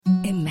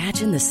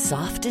Imagine the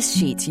softest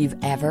sheets you've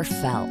ever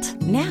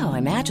felt. Now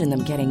imagine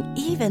them getting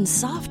even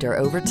softer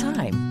over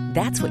time.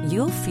 That's what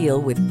you'll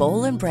feel with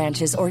Boll &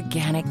 Branch's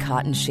organic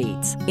cotton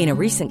sheets. In a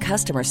recent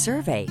customer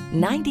survey,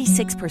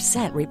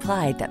 96%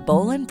 replied that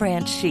Boll &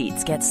 Branch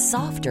sheets get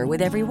softer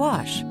with every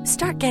wash.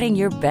 Start getting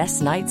your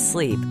best night's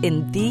sleep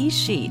in these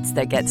sheets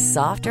that get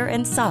softer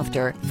and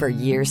softer for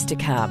years to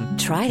come.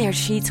 Try their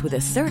sheets with a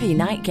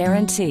 30-night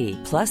guarantee.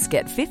 Plus,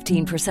 get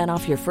 15%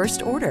 off your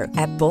first order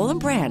at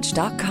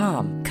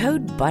bollandbranch.com.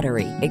 Code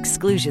BUTTERY.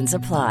 Exclusions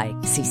apply.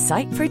 See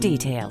site for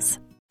details.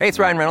 Hey, it's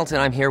Ryan Reynolds,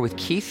 and I'm here with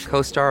Keith,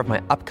 co-star of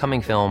my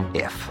upcoming film,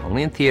 If,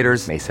 only in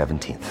theaters May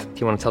 17th. Do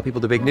you want to tell people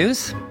the big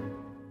news?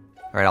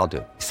 All right, I'll do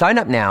it. Sign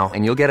up now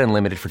and you'll get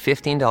unlimited for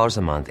 $15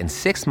 a month and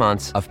 6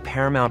 months of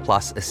Paramount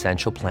Plus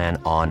Essential Plan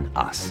on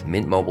us.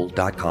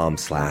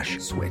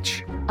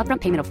 MintMobile.com/switch.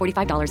 Upfront payment of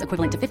 $45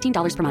 equivalent to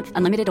 $15 per month.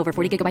 Unlimited over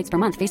 40 gigabytes per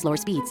month. Face lower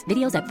speeds.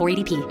 Videos at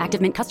 480p.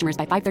 Active Mint customers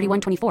by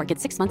 531.24 get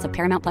 6 months of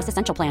Paramount Plus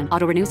Essential Plan.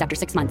 Auto renews after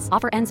 6 months.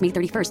 Offer ends May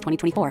 31st,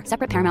 2024.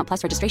 Separate Paramount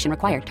Plus registration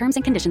required. Terms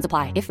and conditions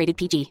apply if rated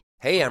PG.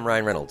 Hey, I'm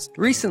Ryan Reynolds.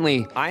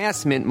 Recently, I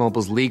asked Mint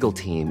Mobile's legal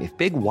team if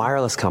big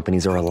wireless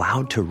companies are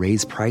allowed to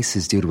raise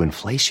prices due to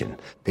inflation.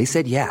 They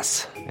said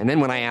yes. And then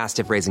when I asked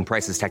if raising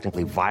prices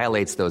technically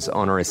violates those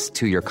onerous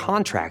two-year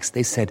contracts,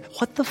 they said,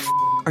 "What the f***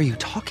 are you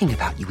talking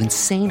about, you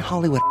insane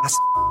Hollywood ass?"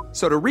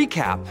 So to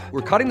recap,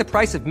 we're cutting the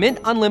price of Mint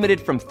Unlimited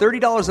from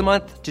 $30 a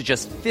month to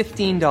just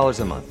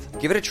 $15 a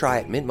month. Give it a try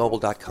at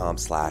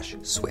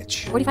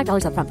mintmobile.com/switch.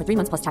 $45 upfront for 3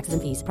 months plus taxes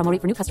and fees. Promo rate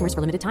for new customers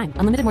for limited time.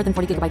 Unlimited more than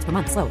 40 gigabytes per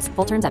month. Slows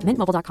full terms at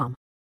mintmobile.com.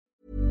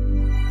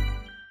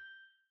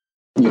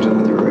 You're done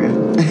with your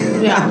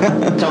Oreo? Yeah,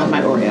 done with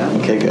my Oreo.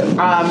 Okay, good.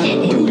 Do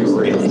we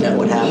really know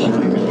what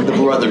happened? The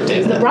brother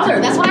did. The brother,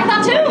 that's what I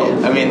thought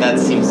too. I mean, that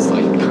seems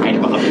like kind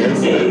of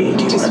obvious. Hey,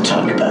 do you want to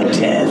talk about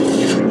death?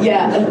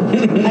 Yeah. I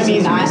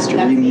mean,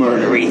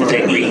 Murdery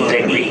thingy.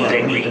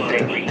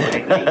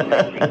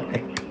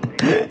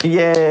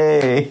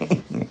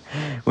 Yay!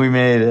 We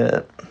made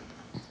it.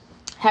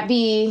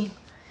 Happy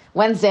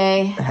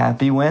Wednesday.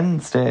 Happy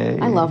Wednesday.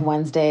 I love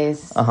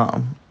Wednesdays.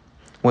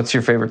 What's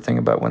your favorite thing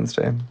about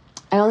Wednesday?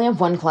 I only have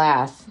one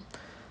class.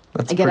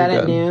 That's I get out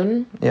pretty at good.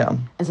 noon. Yeah.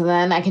 And so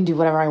then I can do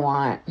whatever I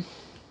want.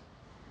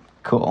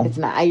 Cool. It's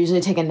not. I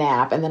usually take a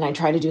nap and then I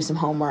try to do some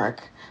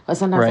homework. But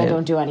sometimes I Right.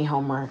 don't do any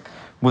homework.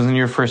 Wasn't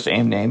your first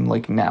AIM name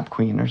like Nap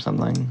Queen or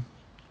something?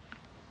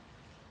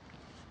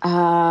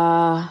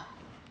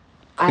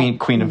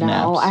 Queen of no,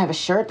 Naps. I have a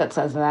shirt that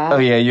says that. Oh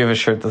yeah, you have a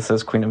shirt that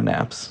says Queen of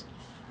Naps.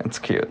 That's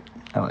cute.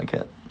 I like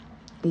it.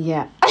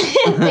 Yeah.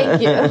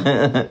 Thank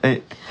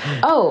you.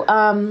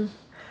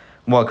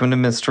 Welcome to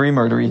Mystery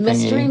Murdery Thingy.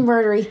 Mystery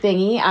Murdery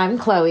Thingy. I'm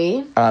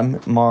Chloe. I'm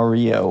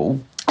Mario.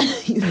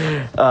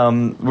 We're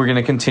going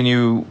to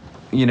continue,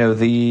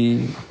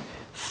 the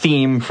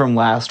theme from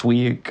last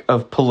week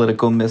of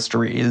political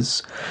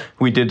mysteries.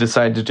 We did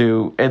decide to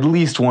do at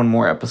least one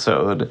more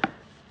episode.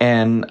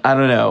 And I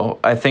don't know,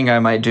 I think I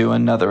might do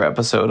another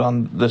episode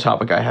on the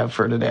topic I have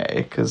for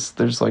today, because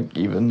there's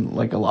even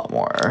a lot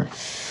more.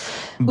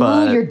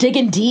 But ooh, you're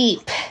digging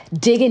deep.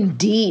 Digging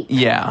deep.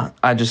 yeah,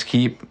 I just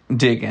keep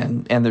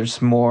digging, and there's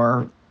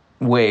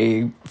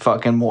way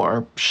fucking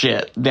more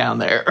shit down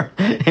there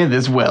in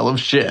this well of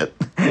shit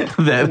that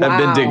I've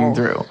been digging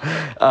through.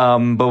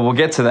 But we'll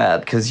get to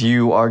that, because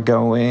you are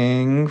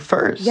going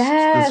first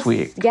this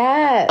week.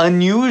 Yes.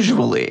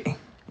 Unusually.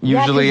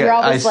 Usually you're I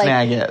always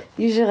snag it.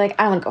 Usually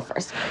I want to go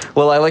first.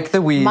 Well, I like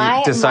that we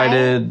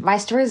decided... My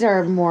stories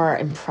are more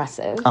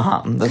impressive.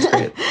 That's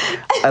great.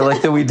 I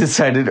like that we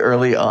decided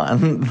early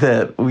on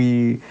that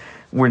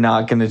we're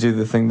not going to do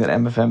the thing that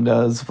MFM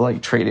does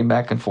of trading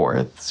back and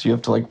forth. So you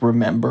have to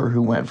remember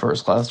who went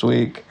first last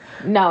week.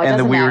 No, it and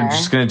doesn't matter. And we were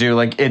just going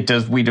to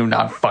do we do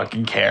not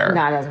fucking care.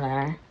 No, it doesn't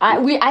matter.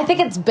 I think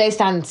it's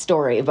based on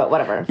story, but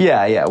whatever.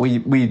 Yeah.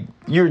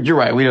 You're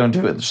right. We don't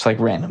do it just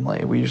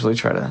randomly. We usually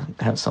try to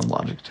have some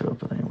logic to it,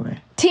 but anyway.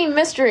 Team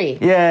Mystery.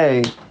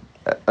 Yay.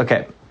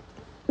 Okay.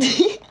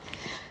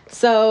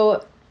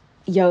 So,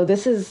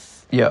 this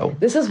is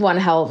one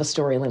hell of a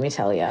story, let me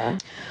tell you.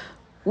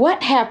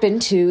 What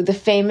happened to the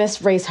famous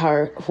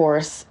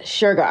racehorse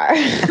Sugar?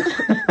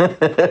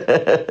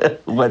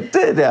 What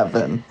did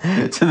happen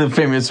to the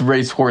famous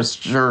racehorse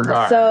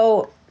Sugar?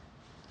 So,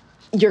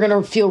 you're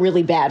going to feel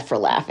really bad for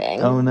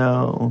laughing. Oh,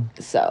 no.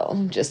 So,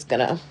 I'm just going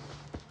to...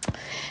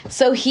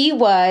 So, he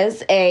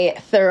was a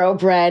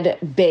thoroughbred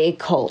bay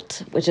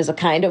colt, which is a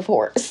kind of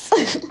horse.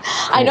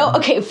 I know,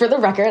 okay, for the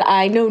record,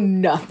 I know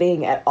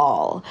nothing at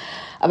all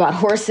about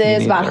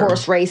horses, about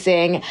horse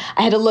racing.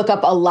 I had to look up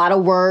a lot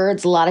of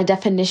words, a lot of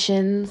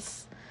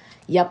definitions.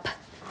 Yep.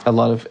 A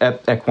lot of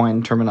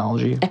equine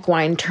terminology.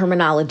 Equine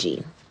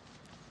terminology.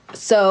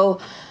 So,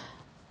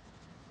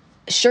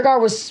 Sugar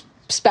was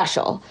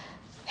special.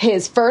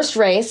 His first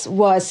race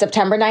was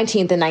September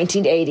 19th in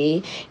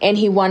 1980, and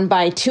he won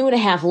by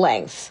 2.5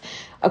 lengths.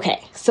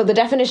 Okay, so the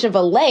definition of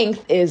a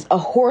length is a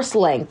horse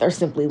length, or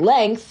simply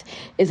length,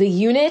 is a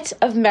unit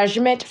of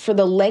measurement for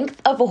the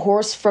length of a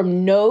horse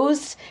from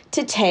nose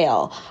to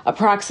tail,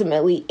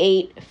 approximately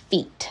 8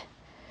 feet.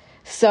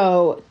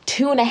 So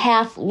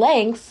 2.5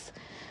 lengths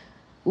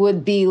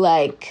would be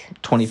like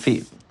 20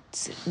 feet.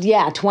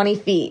 20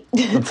 feet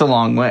That's a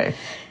long way.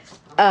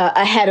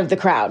 ahead of the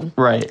crowd.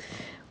 Right.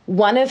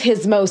 One of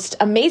his most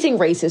amazing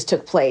races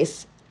took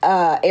place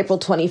April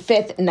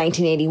 25th,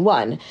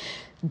 1981.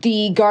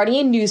 The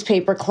Guardian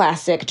newspaper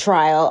classic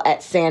trial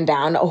at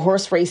Sandown, a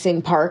horse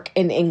racing park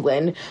in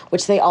England,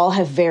 which they all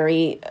have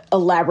very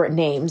elaborate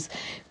names,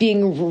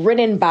 being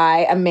ridden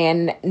by a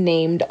man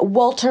named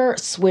Walter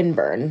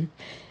Swinburne.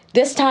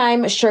 This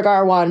time,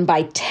 Sugar won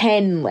by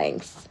 10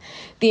 lengths.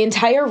 The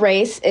entire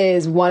race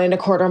is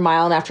 1.25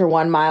 mile, and after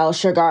 1 mile,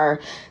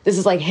 Sugar, this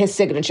is like his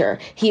signature.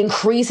 He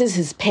increases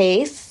his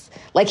pace.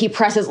 Like he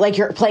presses, like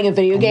you're playing a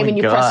video game and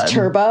you press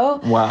turbo.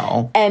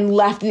 Wow. And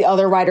left the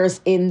other riders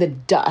in the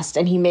dust.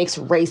 And he makes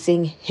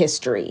racing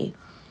history.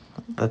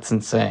 That's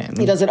insane.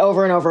 He does it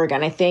over and over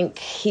again. I think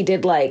he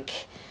did like,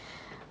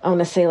 I want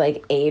to say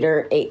like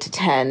 8 to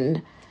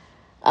 10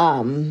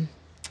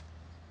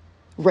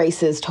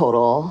 races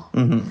total.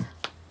 Mm-hmm.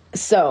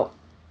 So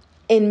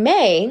in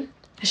May,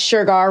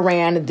 Sugar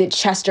ran the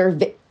Chester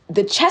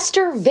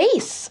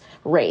Vase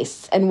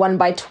race and won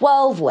by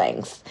 12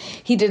 lengths.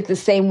 He did it the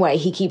same way.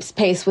 He keeps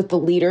pace with the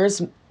leaders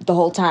the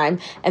whole time,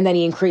 and then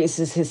he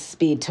increases his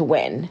speed to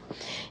win.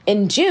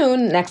 In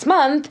June, next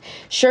month,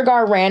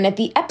 Sugar ran at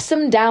the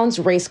Epsom Downs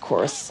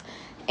racecourse,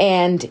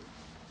 and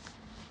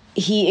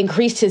he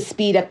increased his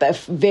speed at the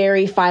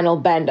very final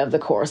bend of the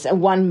course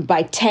and won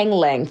by 10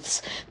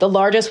 lengths, the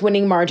largest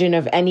winning margin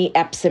of any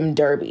Epsom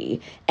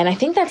Derby. And I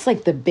think that's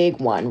like the big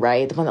one,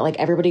 right? The one that like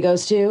everybody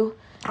goes to?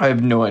 I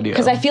have no idea.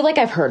 Because I feel like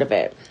I've heard of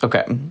it.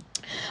 Okay.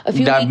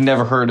 I've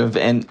never heard of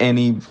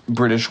any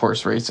British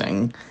horse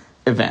racing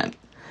event.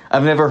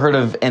 I've never heard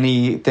of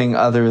anything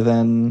other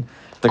than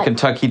the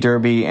Kentucky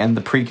Derby and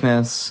the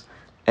Preakness,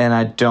 and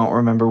I don't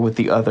remember what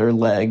the other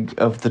leg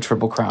of the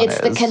Triple Crown is.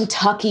 It's the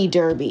Kentucky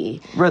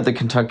Derby. Right, the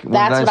Kentucky.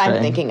 That's what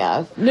I'm thinking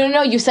of.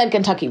 No, you said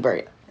Kentucky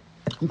Bourbon?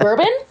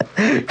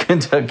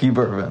 Kentucky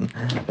Bourbon.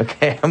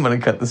 Okay, I'm going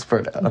to cut this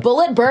part out.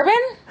 Bullet Bourbon?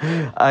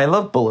 I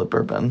love Bullet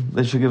Bourbon.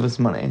 They should give us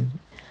money.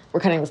 We're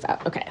cutting this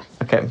out. Okay.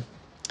 Okay.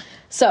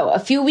 So, a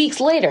few weeks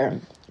later,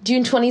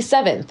 June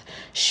 27th,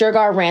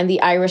 Sugar ran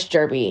the Irish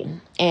Derby,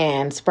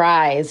 and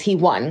surprise, he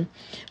won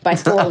by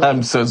 4 lengths.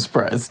 I'm so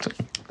surprised.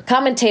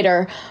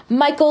 Commentator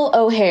Michael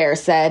O'Hare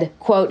said,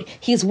 quote,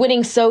 "He's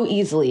winning so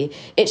easily.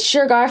 It's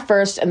Sugar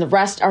first and the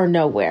rest are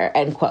nowhere,"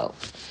 end quote.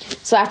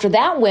 So after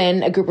that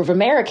win, a group of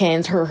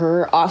Americans heard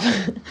her off.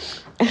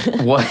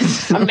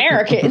 What?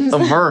 Americans.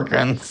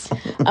 Americans.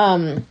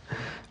 I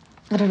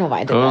don't know why I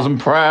did Because that. I'm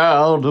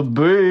proud to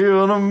be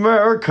an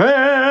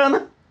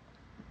American.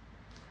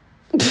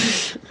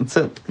 That's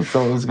it. That's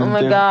all I was going to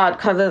do. Oh my God,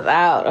 cut this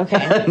out.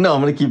 Okay. No,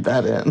 I'm going to keep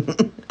that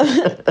in.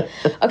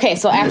 Okay,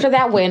 so after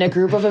that win, a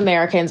group of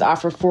Americans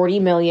offered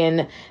 $40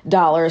 million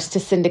to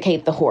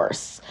syndicate the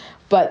horse.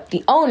 But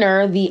the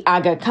owner, the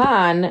Aga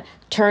Khan,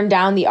 turned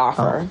down the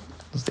offer.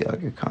 It's the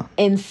Aga Khan.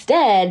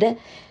 Instead,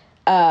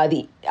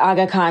 the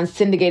Aga Khan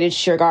syndicated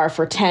Sugar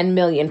for £10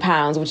 million,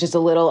 which is a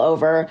little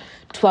over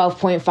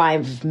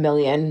 $12.5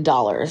 million.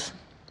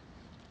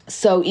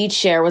 So each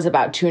share was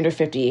about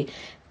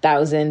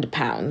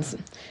 £250,000.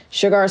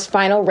 Sugar's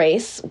final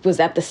race was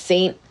at the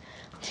St.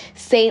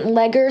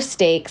 Leger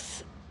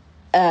Stakes,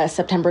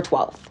 September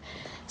 12th.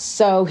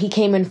 So he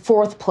came in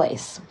 4th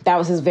place. That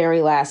was his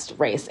very last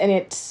race. And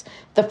it's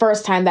the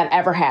first time that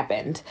ever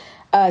happened.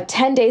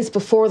 10 days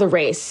before the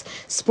race,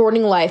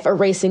 Sporting Life, a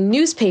racing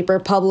newspaper,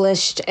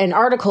 published an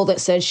article that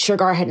said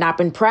Sugar had not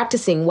been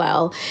practicing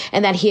well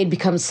and that he had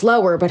become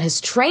slower, but his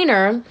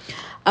trainer,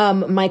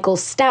 Michael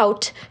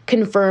Stout,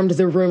 confirmed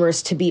the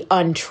rumors to be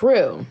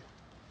untrue.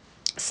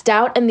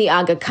 Stout and the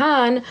Aga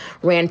Khan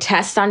ran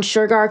tests on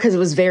Sugar because it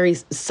was very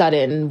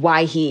sudden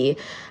why he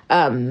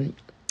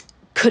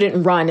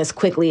couldn't run as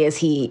quickly as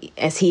he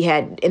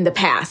had in the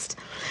past.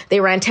 They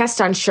ran tests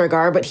on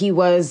Sugar, but he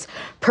was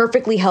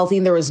perfectly healthy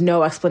and there was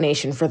no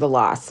explanation for the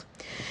loss.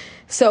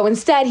 So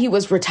instead, he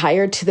was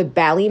retired to the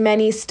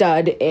Ballymenny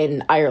stud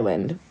in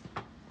Ireland.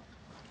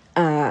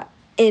 In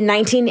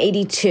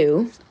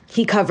 1982,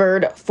 he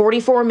covered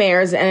 44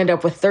 mares and ended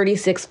up with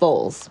 36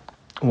 foals.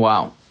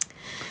 Wow.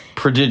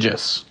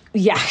 Prodigious.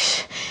 Yeah.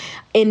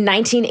 In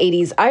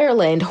 1980s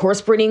Ireland,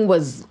 horse breeding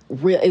was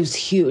it was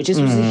huge. This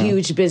was a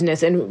huge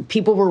business, and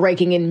people were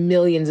raking in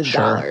millions of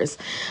dollars.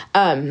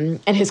 And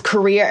his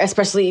career,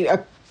 especially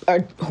a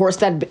horse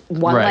that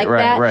won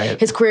that,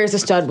 his career as a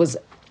stud was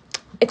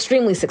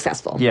extremely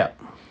successful. Yeah.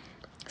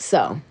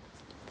 So,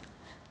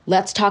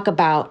 let's talk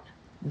about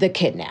the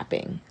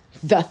kidnapping,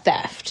 the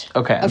theft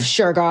of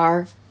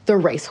Sugar, the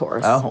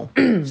racehorse. Oh.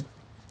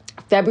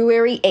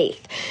 February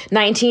 8th,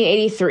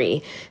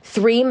 1983,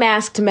 3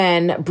 masked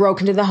men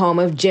broke into the home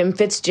of Jim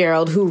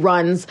Fitzgerald, who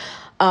runs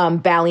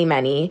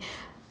Ballymenny.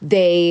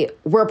 They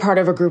were part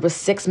of a group of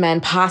 6 men,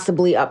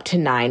 possibly up to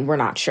 9. We're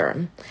not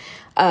sure.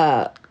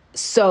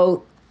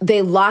 So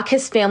they lock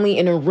his family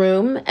in a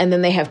room, and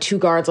then they have 2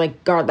 guards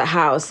guard the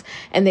house,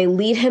 and they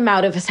lead him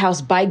out of his house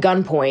by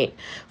gunpoint,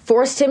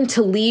 forced him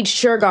to lead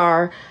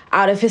Sugar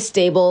out of his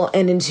stable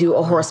and into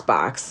a horse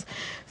box.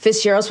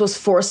 Fitzgerald was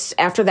forced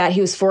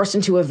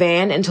into a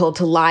van and told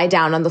to lie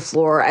down on the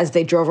floor as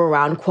they drove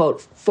around, quote,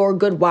 for a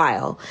good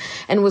while,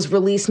 and was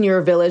released near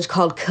a village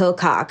called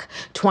Kilcock,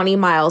 20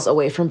 miles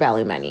away from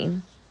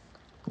Ballymoney.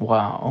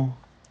 Wow.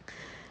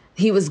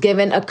 He was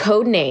given a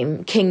code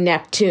name, King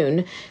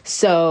Neptune,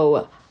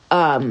 so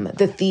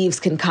the thieves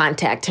can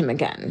contact him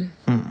again.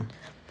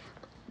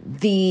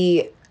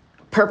 The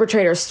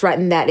perpetrators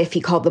threatened that if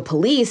he called the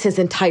police, his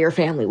entire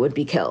family would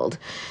be killed.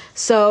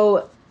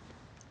 So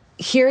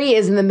here he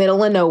is in the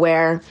middle of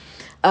nowhere,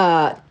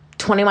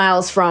 20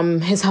 miles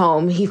from his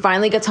home. He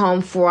finally gets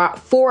home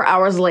 4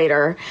 hours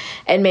later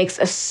and makes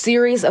a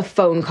series of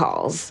phone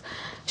calls.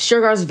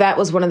 Sugar's vet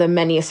was one of the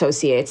many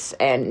associates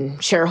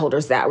and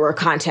shareholders that were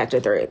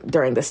contacted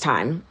during this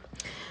time.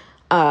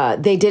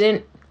 They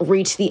didn't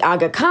reach the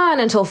Aga Khan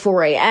until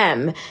 4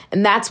 a.m.,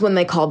 and that's when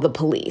they called the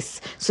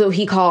police. So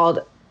he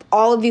called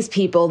all of these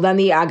people, then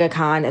the Aga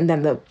Khan, and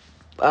then the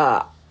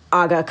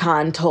Aga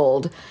Khan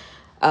told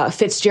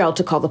Fitzgerald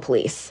to call the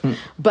police.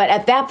 But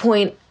at that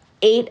point,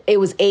 it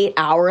was 8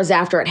 hours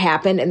after it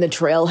happened, and the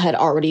trail had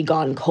already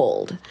gone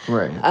cold.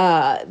 Right.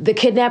 The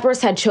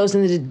kidnappers had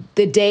chosen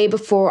the day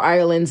before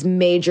Ireland's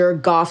major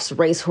Goffs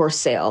racehorse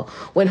sale,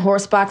 when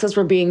horse boxes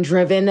were being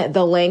driven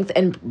the length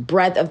and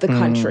breadth of the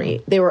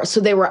country. They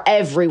were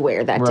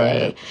everywhere that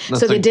day.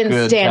 That's so they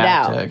didn't stand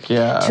tactic.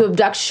 out to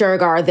abduct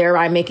Shergar,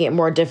 thereby making it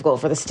more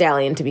difficult for the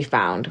stallion to be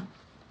found.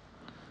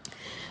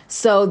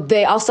 So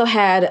they also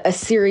had a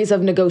series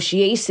of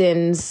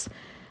negotiations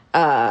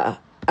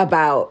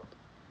about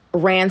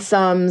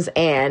ransoms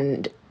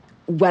and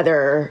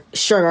whether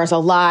Shergar's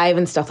alive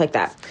and stuff like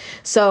that.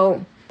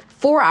 So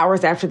 4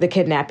 hours after the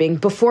kidnapping,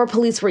 before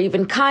police were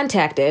even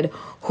contacted,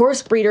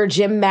 horse breeder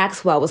Jim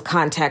Maxwell was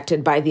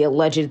contacted by the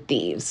alleged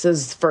thieves. This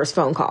is his first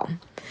phone call.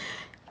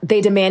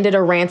 They demanded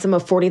a ransom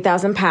of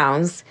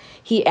 £40,000.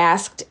 He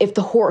asked if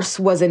the horse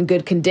was in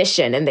good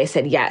condition, and they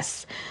said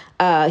yes.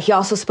 He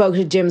also spoke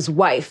to Jim's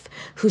wife,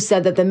 who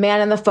said that the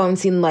man on the phone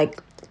seemed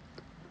like,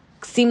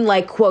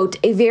 quote,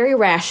 a very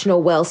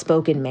rational,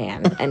 well-spoken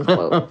man, end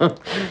quote.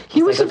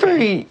 He was a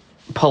very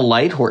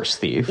polite horse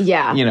thief.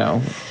 Yeah. You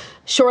know.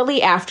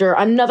 Shortly after,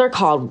 another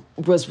call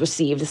was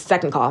received, a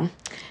second call,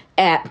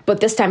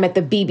 but this time at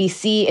the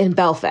BBC in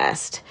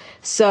Belfast.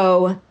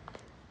 So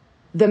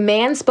the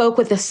man spoke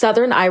with a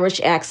Southern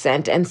Irish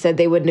accent and said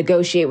they would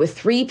negotiate with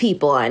three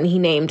people, and he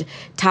named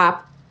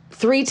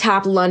three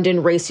top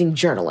London racing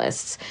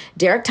journalists,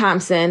 Derek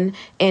Thompson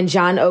and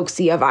John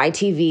Oaksey of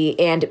ITV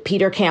and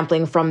Peter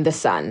Campling from The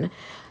Sun.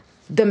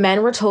 The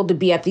men were told to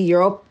be at the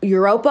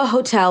Europa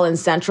Hotel in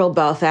central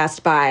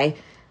Belfast by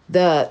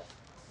that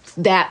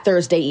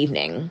Thursday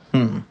evening.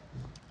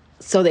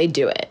 So they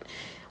do it.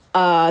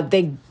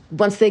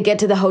 Once they get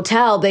to the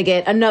hotel, they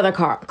get another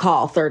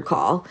third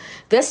call,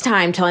 this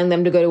time telling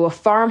them to go to a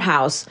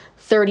farmhouse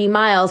 30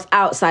 miles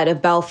outside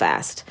of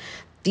Belfast,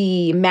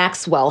 the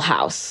Maxwell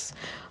House,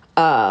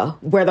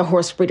 where the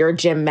horse breeder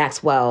Jim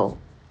Maxwell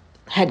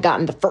had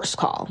gotten the first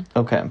call.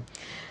 Okay.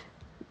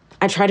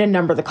 I try to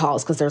number the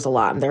calls because there's a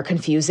lot and they're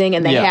confusing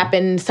and they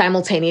happen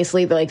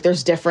simultaneously. Like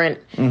there's different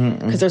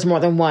because there's more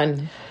than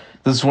one.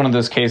 This is one of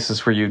those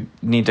cases where you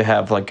need to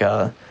have like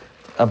a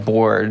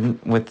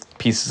board with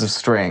pieces of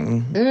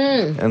string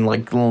and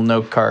like little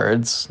note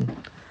cards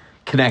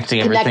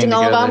connecting everything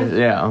all together. of them?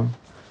 Yeah.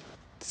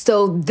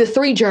 So the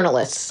three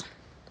journalists,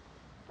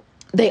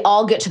 they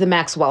all get to the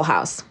Maxwell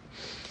house.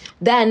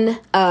 Then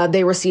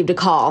they received a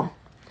call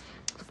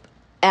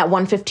at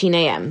 1:15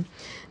 a.m.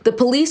 The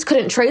police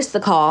couldn't trace the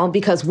call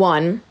because,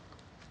 one,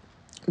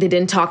 they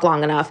didn't talk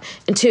long enough,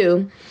 and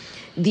two,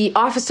 the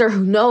officer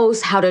who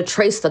knows how to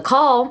trace the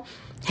call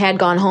had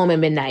gone home at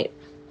midnight.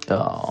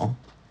 Oh.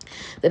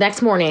 The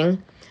next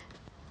morning,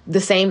 the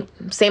same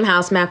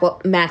house,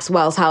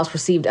 Maxwell's house,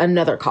 received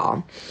another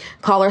call.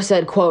 Caller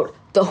said, quote,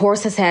 "The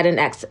horse has had an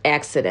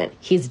accident.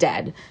 He's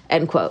dead,"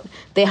 end quote.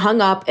 They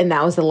hung up, and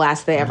that was the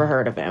last they ever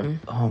heard of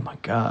him. Oh, my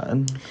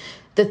God.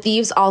 The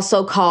thieves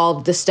also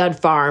called the stud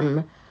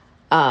farm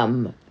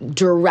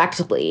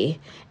directly,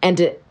 and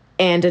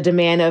a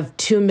demand of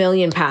 £2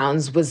 million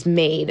was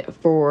made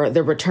for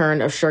the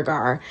return of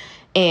Shergar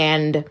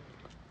and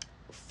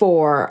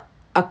for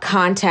a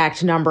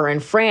contact number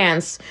in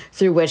France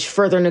through which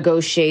further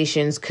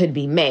negotiations could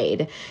be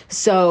made.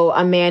 So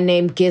a man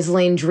named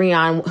Ghislaine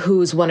Drian,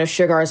 who's one of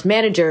Shergar's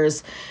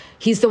managers,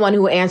 he's the one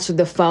who answered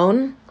the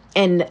phone,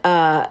 and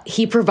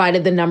he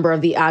provided the number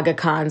of the Aga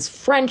Khan's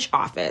French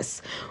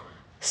office.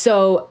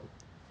 So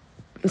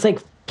it's like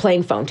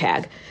playing phone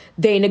tag.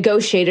 They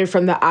negotiated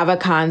from the Aga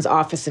Khan's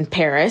office in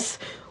Paris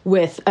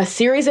with a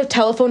series of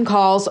telephone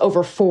calls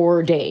over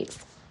 4 days.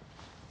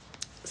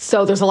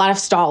 So there's a lot of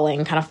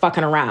stalling, kind of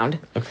fucking around.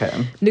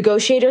 Okay.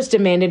 Negotiators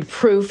demanded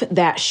proof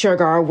that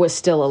Shergar was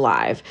still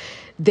alive.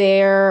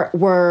 There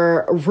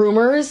were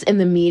rumors in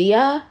the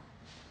media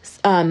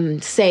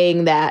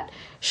saying that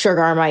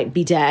Shergar might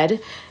be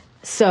dead,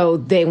 so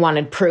they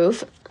wanted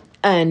proof.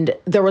 And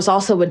there was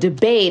also a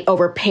debate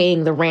over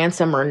paying the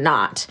ransom or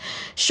not.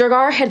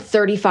 Shergar had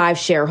 35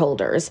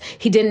 shareholders.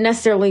 He didn't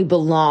necessarily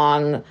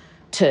belong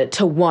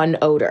to one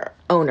owner.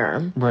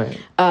 Right.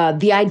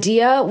 The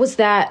idea was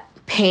that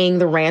paying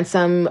the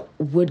ransom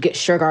would get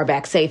Sugar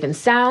back safe and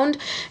sound.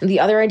 And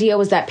the other idea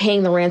was that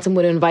paying the ransom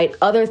would invite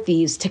other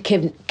thieves to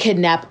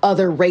kidnap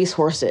other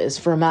racehorses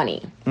for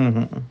money.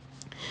 Mm-hmm.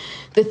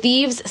 The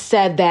thieves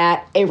said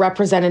that a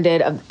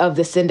representative of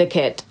the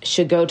syndicate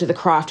should go to the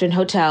Crofton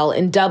Hotel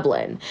in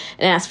Dublin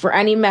and ask for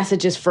any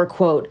messages for,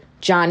 quote,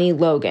 Johnny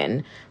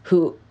Logan,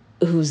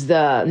 who's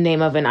the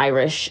name of an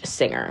Irish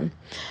singer.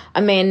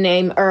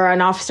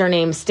 An officer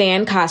named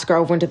Stan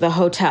Cosgrove went to the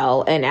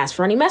hotel and asked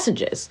for any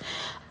messages.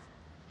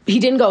 He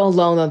didn't go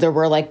alone, though. There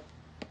were, like,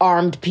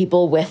 armed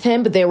people with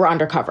him, but they were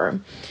undercover.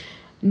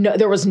 No,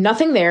 there was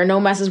nothing there. No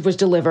message was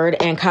delivered,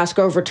 and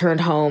Cosgrove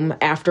returned home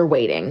after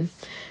waiting.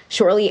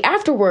 Shortly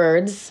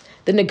afterwards,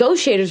 the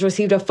negotiators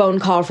received a phone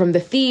call from the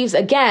thieves,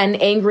 again,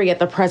 angry at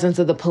the presence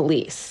of the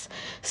police.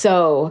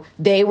 So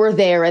they were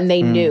there, and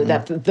they knew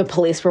that the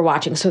police were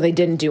watching, so they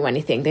didn't do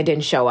anything. They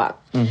didn't show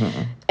up.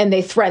 Mm-hmm. And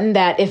they threatened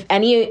that if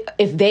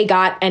they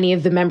got any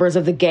of the members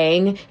of the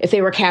gang, if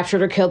they were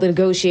captured or killed,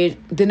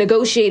 the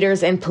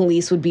negotiators and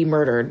police would be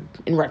murdered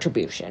in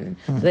retribution.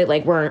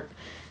 Mm-hmm. So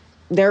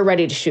they're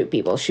ready to shoot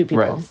people.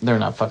 Right. They're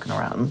not fucking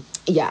around.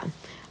 Yeah.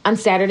 On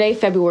Saturday,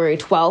 February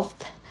 12th,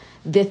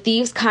 the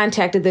thieves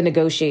contacted the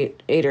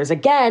negotiators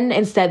again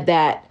and said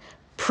that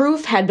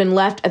proof had been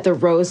left at the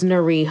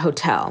Rosemary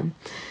Hotel.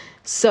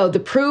 So the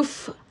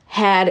proof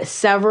had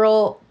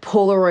several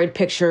Polaroid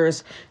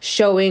pictures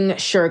showing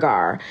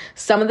Sugar.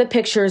 Some of the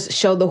pictures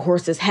showed the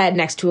horse's head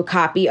next to a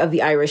copy of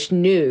the Irish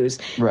News,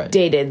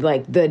 dated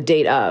like the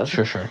date of.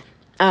 Sure.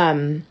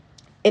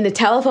 In a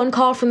telephone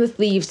call from the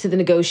thieves to the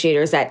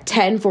negotiators at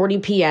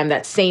 10:40 p.m.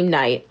 that same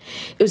night,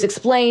 it was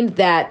explained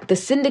that the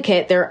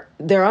syndicate,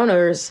 their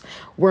owners,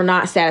 were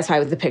not satisfied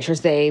with the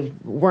pictures. They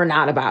were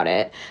not about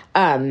it.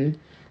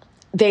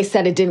 They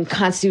said it didn't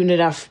constitute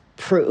enough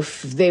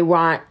proof. They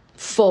want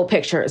full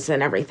pictures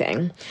and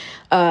everything.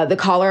 The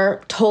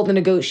caller told the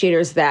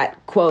negotiators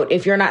that, quote,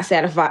 if you're not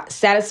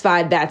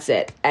satisfied, that's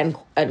it, end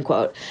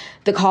quote.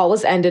 The call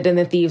was ended and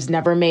the thieves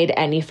never made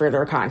any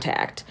further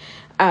contact.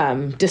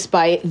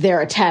 Despite their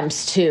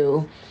attempts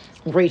to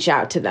reach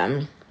out to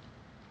them.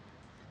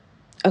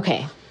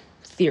 Okay,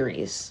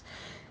 theories.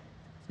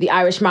 The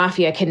Irish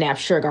Mafia kidnapped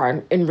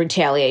Sugar in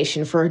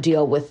retaliation for a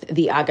deal with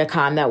the Aga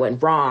Khan that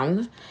went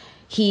wrong.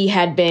 He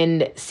had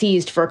been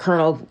seized for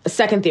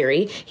second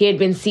theory, he had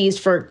been seized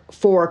for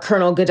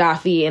Colonel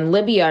Gaddafi in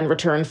Libya in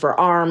return for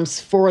arms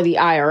for the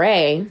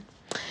IRA.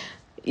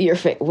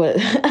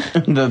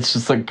 That's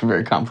just like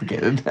very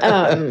complicated.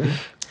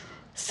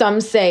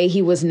 Some say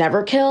he was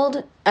never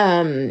killed,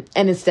 and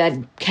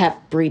instead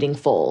kept breeding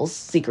foals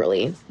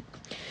secretly.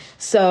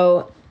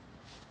 So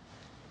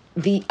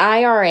the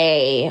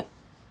IRA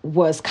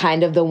was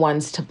kind of the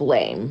ones to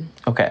blame.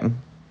 Okay.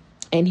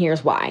 And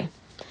here's why.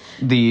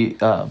 The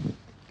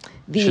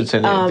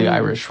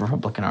Irish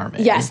Republican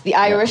Army. Yes, the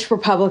Irish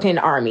Republican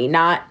Army,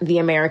 not the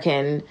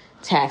American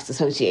Tax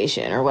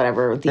Association or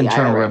whatever. The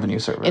Internal Revenue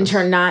Service.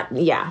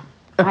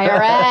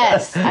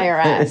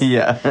 IRS.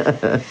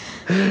 Yeah.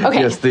 Okay.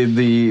 Yes,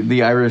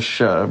 the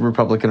Irish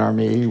Republican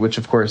Army, which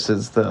of course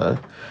is the,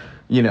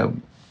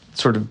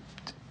 sort of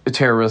a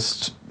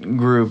terrorist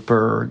group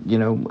or,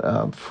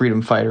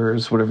 freedom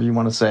fighters, whatever you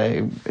want to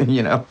say,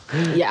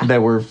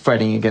 that were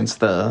fighting against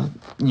the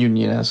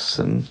Unionists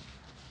and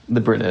the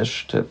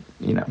British to,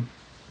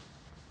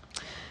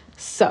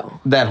 So.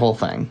 That whole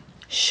thing.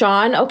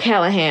 Sean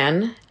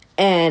O'Callaghan,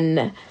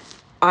 an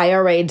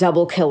IRA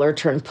double killer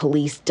turned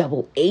police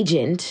double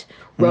agent,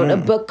 wrote a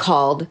book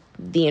called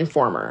The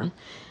Informer.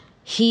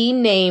 He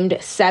named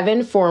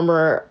 7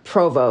 former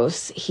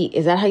provosts.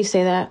 Is that how you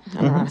say that? I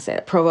don't know how to say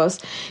that.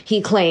 Provosts.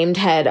 He claimed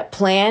had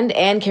planned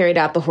and carried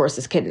out the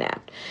horses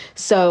kidnapped.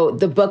 So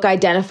the book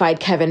identified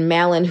Kevin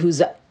Mallon,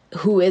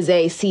 who is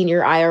a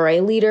senior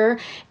IRA leader,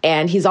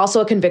 and he's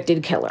also a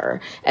convicted killer,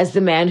 as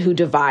the man who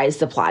devised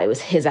the plot. It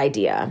was his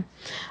idea.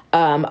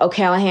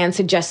 O'Callaghan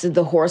suggested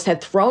the horse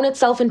had thrown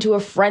itself into a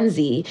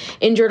frenzy,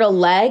 injured a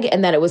leg,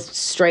 and that it was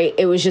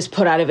just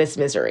put out of its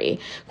misery.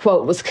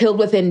 Quote, was killed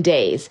within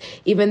days,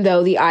 even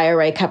though the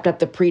IRA kept up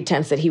the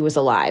pretense that he was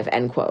alive,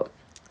 end quote.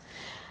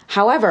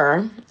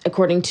 However,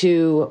 according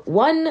to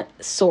one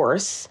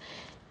source,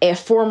 a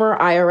former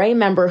IRA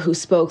member who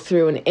spoke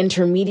through an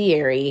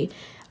intermediary,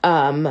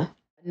 not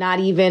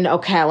even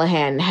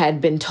O'Callaghan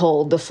had been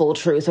told the full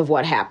truth of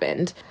what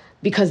happened,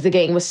 because the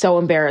gang was so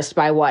embarrassed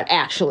by what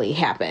actually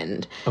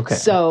happened. Okay.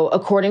 So,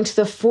 according to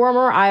the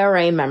former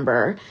IRA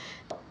member,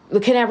 the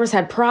kidnappers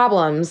had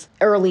problems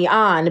early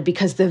on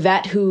because the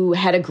vet who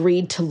had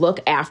agreed to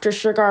look after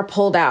Sugar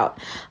pulled out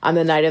on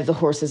the night of the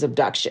horse's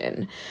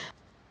abduction.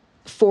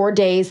 4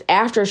 days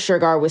after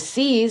Sugar was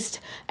seized,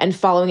 and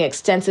following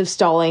extensive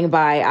stalling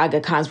by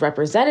Aga Khan's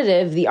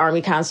representative, the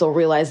Army Council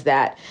realized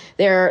that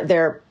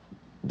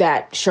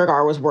that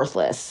Sugar was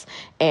worthless,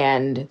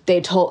 and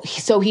he told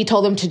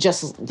them to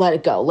just let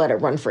it go, let it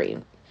run free.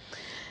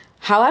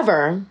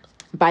 However,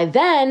 by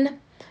then,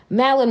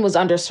 Mallon was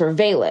under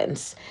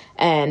surveillance,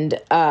 and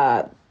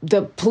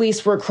the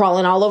police were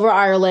crawling all over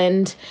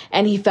Ireland,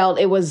 and he felt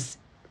it was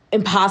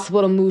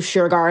impossible to move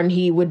Shergar and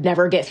he would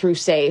never get through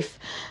safe.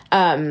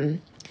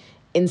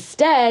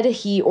 Instead,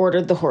 he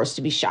ordered the horse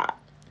to be shot.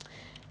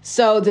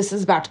 So this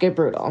is about to get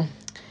brutal.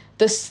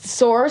 The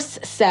source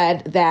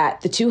said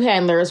that the two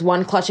handlers,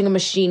 one clutching a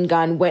machine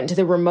gun, went into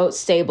the remote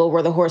stable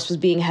where the horse was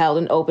being held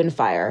and opened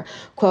fire.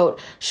 Quote,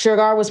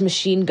 Shergar was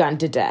machine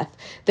gunned to death.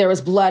 There was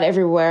blood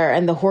everywhere,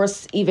 and the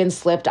horse even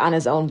slipped on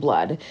his own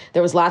blood.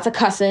 There was lots of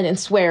cussing and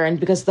swearing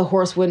because the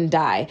horse wouldn't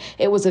die.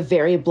 It was a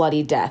very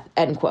bloody death,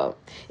 end quote.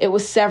 It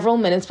was several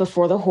minutes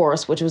before the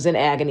horse, which was in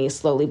agony,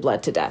 slowly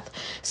bled to death.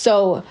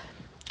 So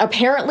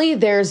apparently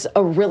there's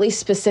a really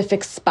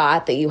specific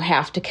spot that you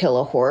have to kill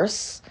a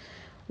horse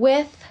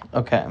with.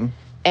 Okay.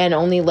 And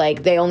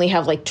they only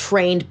have like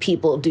trained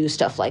people do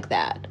stuff like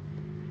that.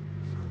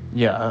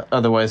 Yeah,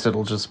 otherwise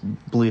it'll just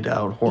bleed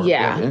out horribly.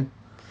 Yeah.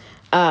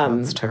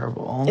 That's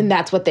terrible. And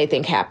that's what they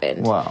think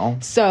happened. Wow.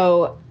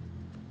 So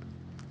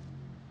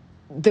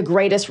the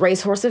greatest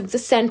racehorse of the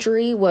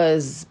century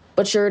was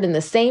butchered in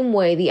the same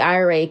way the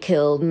IRA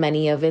killed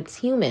many of its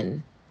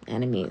human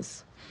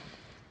enemies.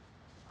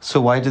 So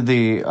why did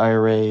the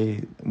IRA,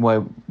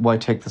 why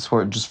take this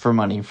horse? Just for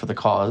money for the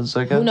cause,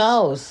 I guess? Who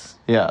knows?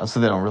 Yeah, so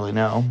they don't really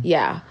know.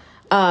 Yeah.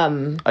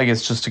 I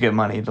guess just to get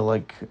money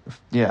to,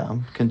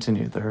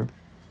 continue their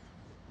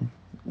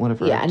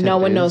whatever activities. No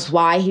one knows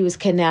why he was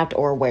kidnapped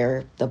or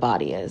where the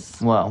body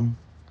is. Wow.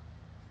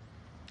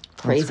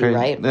 Crazy,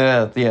 right?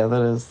 Yeah,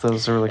 that is.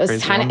 Those are really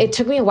crazy. It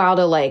took me a while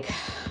to,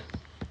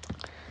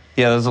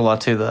 Yeah, there's a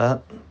lot to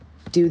that.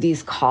 do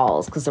these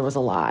calls because there was a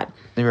lot.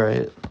 You're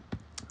right.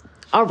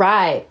 All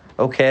right.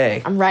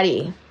 Okay. I'm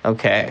ready.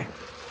 Okay,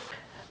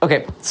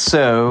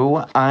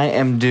 so I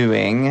am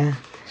doing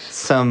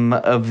some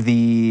of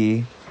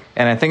the...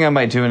 And I think I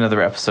might do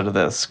another episode of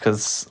this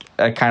because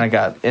I kind of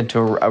got into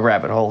a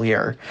rabbit hole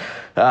here.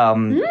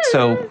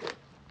 So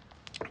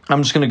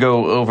I'm just going to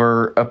go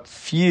over a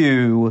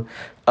few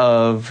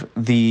of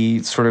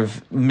the sort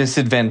of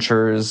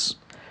misadventures,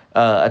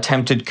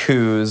 attempted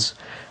coups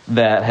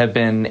that have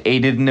been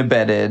aided and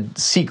abetted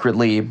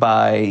secretly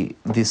by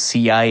the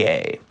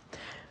CIA.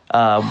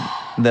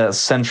 The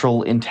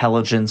Central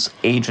Intelligence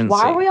Agency.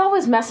 Why are we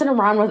always messing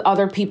around with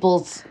other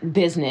people's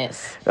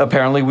business?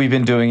 Apparently, we've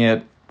been doing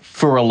it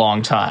for a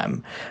long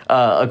time,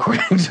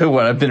 according to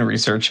what I've been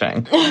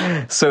researching.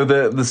 So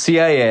the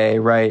CIA,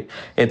 right?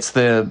 It's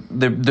they're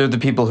the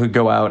people who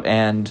go out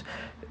and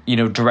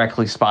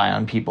directly spy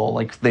on people.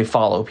 Like they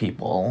follow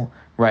people,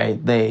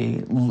 right?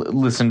 They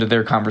listen to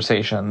their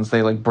conversations.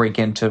 They break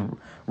into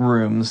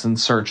rooms and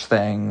search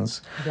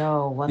things.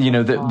 Yo, what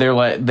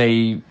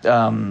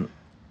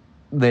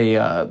they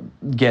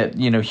get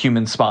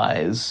human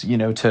spies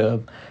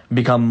to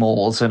become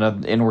moles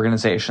in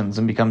organizations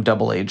and become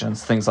double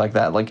agents, things like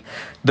that.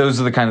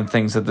 Those are the kind of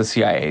things that the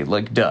CIA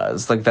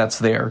does. That's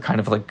their kind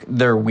of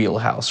their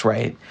wheelhouse,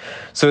 right?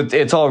 So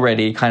it's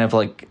already kind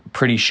of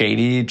pretty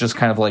shady, just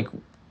kind of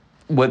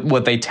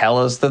what they tell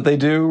us that they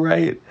do,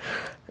 right?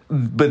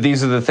 But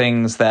these are the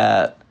things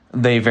that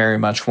they very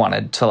much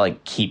wanted to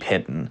keep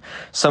hidden.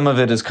 Some of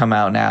it has come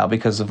out now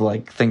because of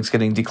things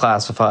getting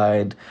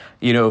declassified,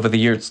 over the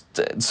years.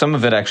 Some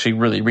of it actually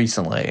really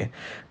recently,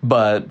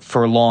 but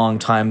for a long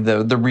time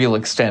the real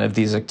extent of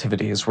these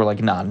activities were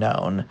not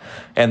known,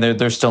 and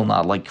they're still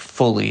not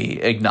fully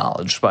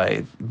acknowledged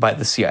by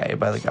the CIA,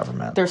 by the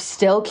government. They're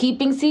still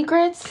keeping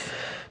secrets?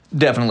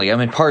 Definitely. I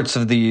mean, parts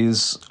of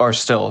these are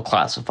still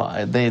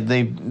classified. They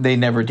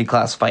never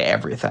declassify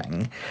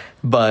everything,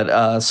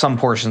 but some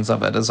portions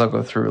of it, as I'll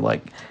go through, we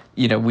kind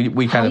of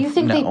know. How do you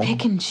think they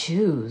pick and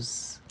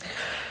choose?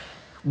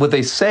 What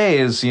they say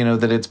is,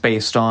 that it's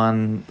based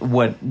on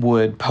what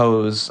would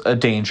pose a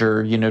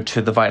danger,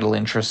 to the vital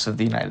interests of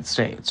the United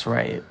States,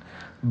 right?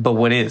 But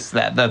what is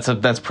that?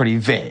 That's pretty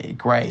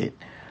vague, right?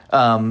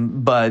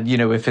 But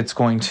if it's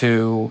going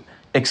to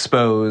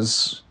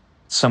expose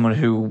someone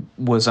who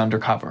was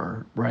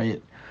undercover,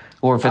 right?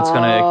 Or if it's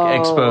going to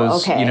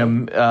expose,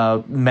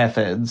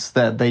 methods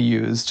that they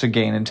use to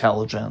gain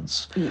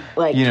intelligence.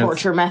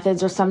 Torture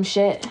methods or some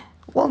shit?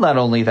 Well, not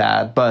only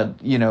that, but,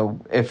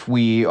 if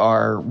we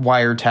are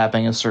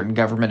wiretapping a certain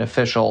government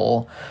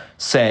official,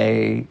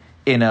 say,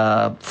 in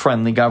a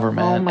friendly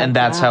government, and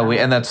that's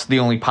that's the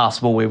only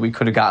possible way we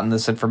could have gotten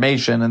this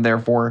information, and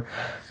therefore...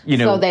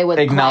 so they would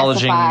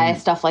acknowledging classify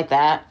stuff like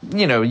that.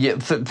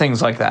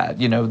 Things like that.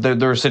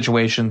 There are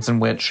situations in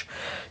which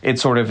it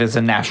sort of is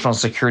a national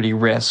security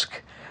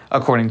risk,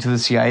 according to the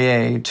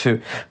CIA.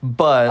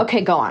 But okay,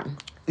 go on.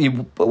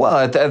 Well,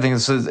 I think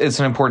it's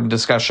an important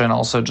discussion,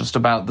 also just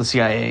about the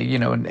CIA,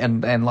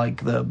 and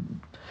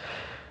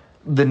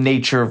the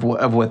nature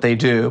of what they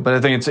do. But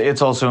I think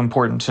it's also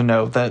important to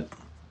note that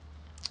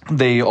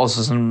they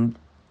also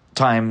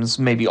sometimes,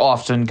 maybe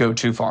often, go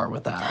too far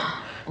with that,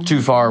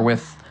 too far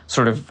with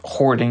sort of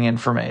hoarding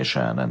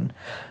information, and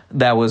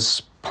that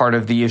was part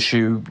of the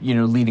issue,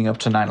 leading up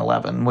to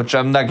 9/11, which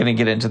I'm not going to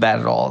get into that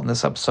at all in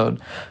this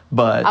episode,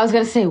 but... I was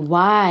going to say,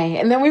 why?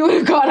 And then we would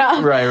have gone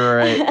up.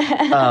 Right.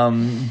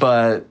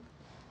 But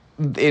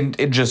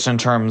it just in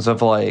terms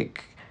of,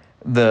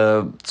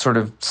 the sort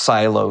of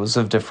silos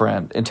of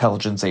different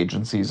intelligence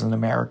agencies in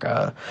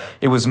America.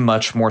 It was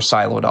much more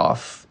siloed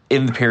off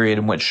in the period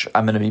in which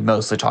I'm going to be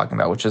mostly talking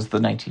about, which is the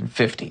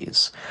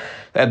 1950s.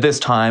 At this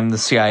time, the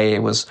CIA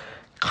was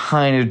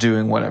kind of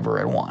doing whatever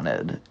it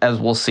wanted, as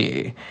we'll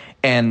see.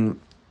 And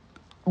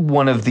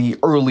one of the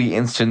early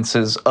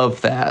instances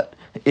of that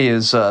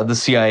is the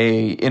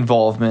CIA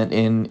involvement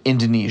in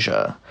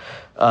Indonesia,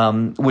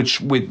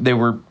 they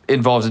were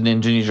involved in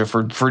Indonesia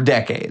for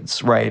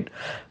decades, right?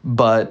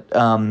 But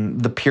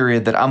the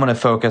period that I'm going to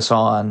focus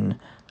on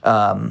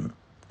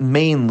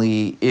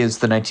mainly is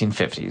the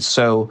 1950s.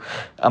 So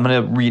I'm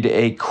going to read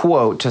a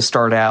quote to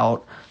start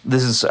out.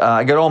 This is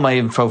I got all my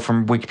info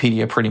from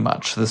Wikipedia pretty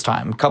much this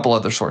time. A couple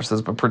other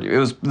sources, but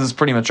this is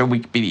pretty much a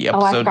Wikipedia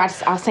episode. Oh, I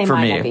forgot. I'll say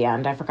mine me. at the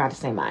end. I forgot to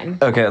say mine.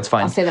 Okay, that's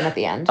fine. I'll say them at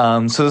the end.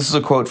 So this is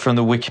a quote from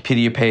the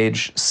Wikipedia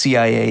page,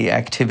 CIA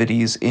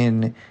Activities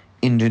in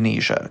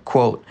Indonesia.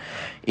 Quote,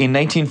 in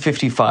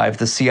 1955,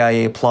 the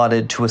CIA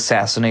plotted to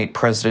assassinate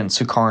President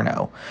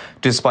Sukarno,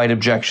 despite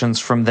objections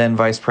from then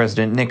Vice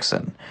President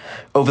Nixon.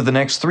 Over the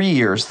next 3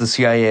 years, the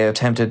CIA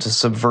attempted to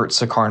subvert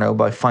Sukarno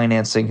by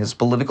financing his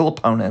political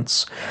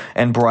opponents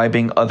and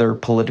bribing other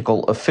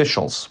political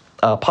officials.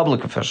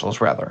 Public officials,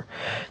 rather.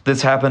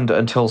 This happened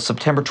until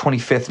September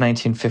 25th,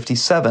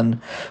 1957,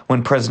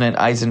 when President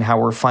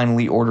Eisenhower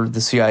finally ordered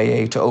the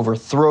CIA to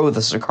overthrow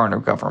the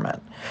Sukarno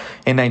government.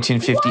 In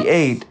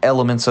 1958,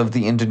 elements of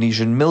the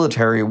Indonesian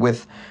military,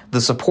 with the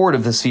support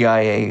of the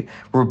CIA,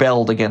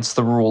 rebelled against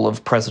the rule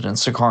of President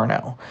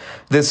Sukarno.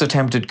 This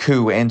attempted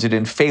coup ended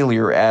in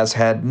failure, as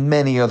had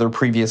many other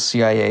previous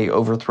CIA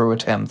overthrow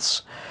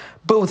attempts,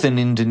 both in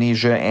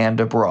Indonesia and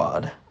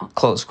abroad.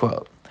 Close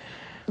quote.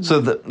 So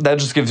that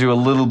just gives you a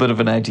little bit of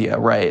an idea,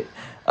 right,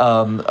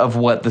 of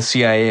what the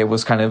CIA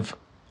was kind of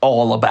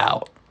all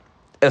about,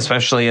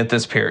 especially at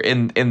this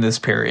period, in this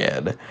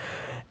period.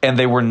 And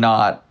they were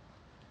not,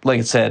 like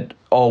I said,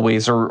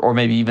 always or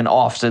maybe even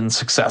often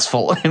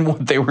successful in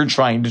what they were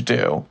trying to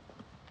do.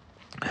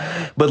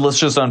 But let's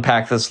just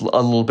unpack this a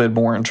little bit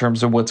more in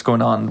terms of what's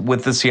going on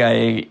with the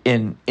CIA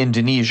in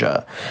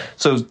Indonesia.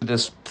 So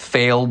this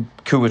failed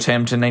coup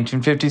attempt in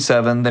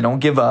 1957, they don't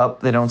give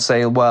up. They don't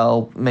say,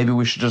 well, maybe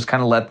we should just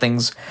kind of let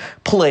things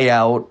play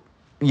out,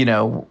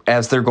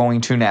 as they're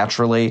going to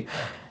naturally.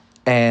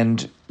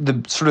 And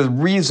the sort of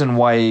reason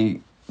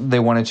why they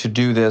wanted to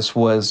do this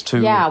was to...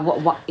 Yeah.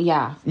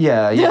 Yeah.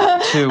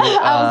 To,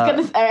 I was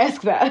going to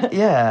ask that.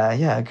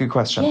 Yeah. Good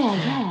question.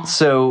 Yeah.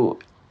 So...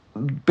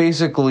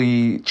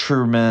 basically,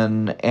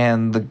 Truman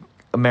and the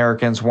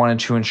Americans wanted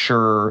to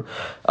ensure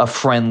a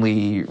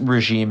friendly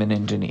regime in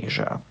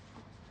Indonesia,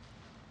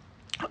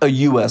 a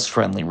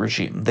U.S.-friendly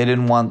regime. They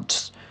didn't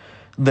want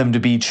them to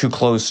be too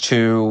close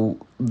to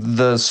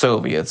the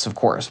Soviets, of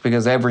course,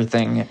 because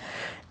everything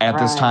at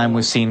this time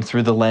was seen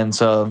through the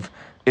lens of,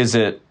 is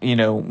it,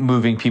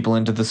 moving people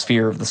into the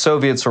sphere of the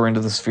Soviets or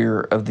into the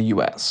sphere of the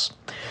U.S.?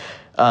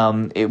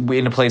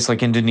 In a place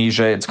like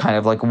Indonesia, it's kind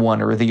of like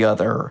one or the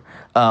other.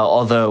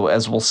 Although,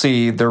 as we'll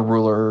see, their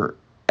ruler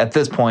at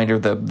this point, or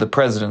the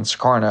president,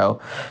 Sukarno,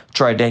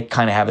 tried to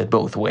kind of have it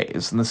both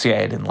ways, and the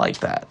CIA didn't like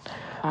that.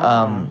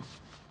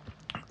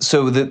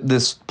 So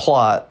this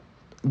plot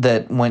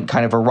that went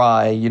kind of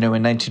awry, in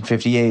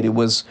 1958, it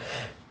was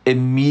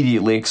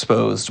immediately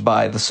exposed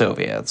by the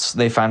Soviets.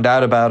 They found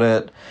out about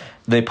it.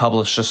 They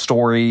published a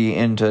story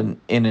in an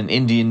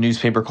Indian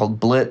newspaper called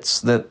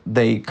Blitz that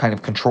they kind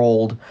of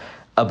controlled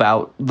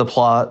about the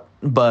plot.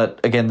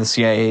 But again, the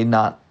CIA,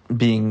 not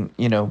being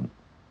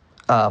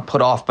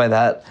put off by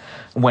that,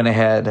 went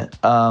ahead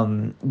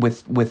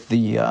with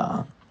the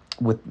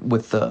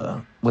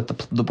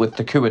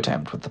coup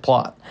attempt, with the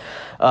plot.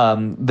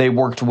 They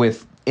worked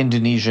with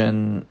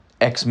Indonesian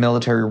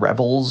ex-military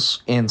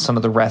rebels in some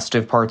of the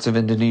restive parts of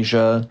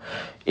Indonesia,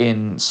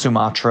 in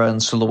Sumatra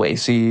and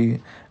Sulawesi,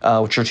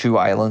 which are two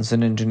islands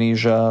in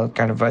Indonesia,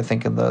 kind of, I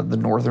think, in the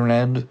northern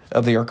end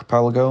of the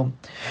archipelago.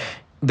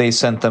 They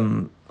sent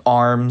them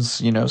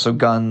arms, so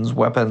guns,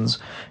 weapons,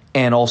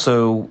 and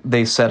also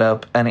they set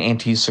up an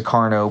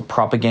anti-Sukarno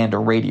propaganda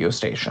radio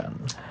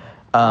station.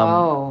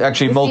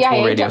 Actually,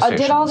 multiple radio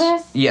stations. Did all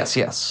this?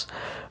 Yes.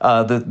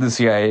 The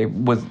CIA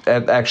was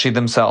actually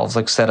themselves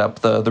set up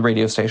the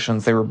radio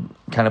stations. They were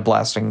kind of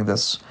blasting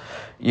this,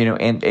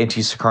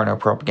 anti-Sukarno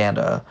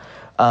propaganda.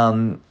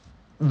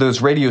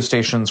 Those radio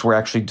stations were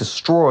actually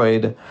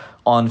destroyed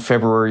on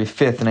February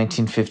 5th,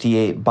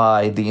 1958,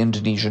 by the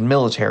Indonesian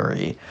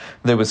military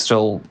that was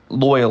still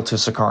loyal to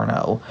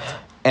Sukarno.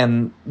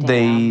 And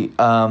the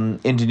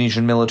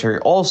Indonesian military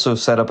also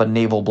set up a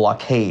naval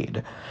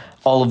blockade.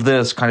 All of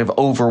this kind of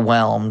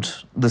overwhelmed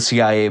the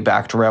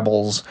CIA-backed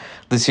rebels.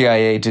 The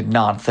CIA did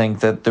not think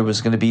that there was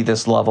going to be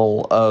this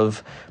level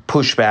of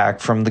pushback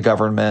from the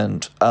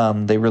government.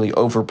 They really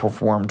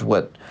overperformed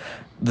what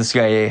the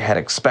CIA had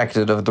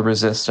expected of the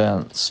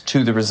resistance.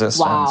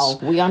 Wow,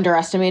 we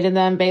underestimated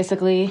them,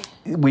 basically.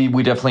 We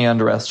definitely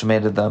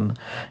underestimated them.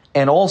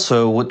 And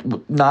also,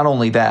 not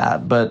only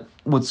that, but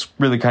what's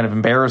really kind of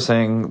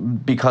embarrassing,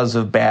 because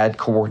of bad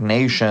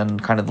coordination,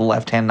 kind of the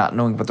left hand not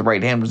knowing what the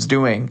right hand was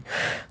doing,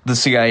 the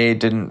CIA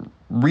didn't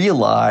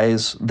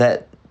realize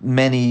that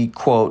many,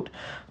 quote,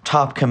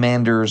 top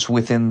commanders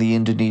within the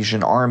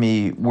Indonesian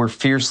army were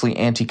fiercely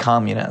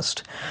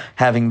anti-communist,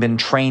 having been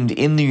trained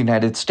in the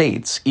United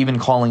States, even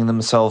calling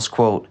themselves,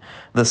 quote,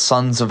 the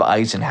sons of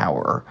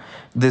Eisenhower.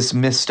 This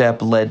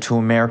misstep led to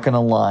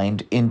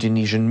American-aligned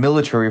Indonesian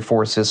military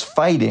forces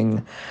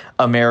fighting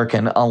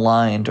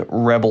American-aligned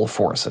rebel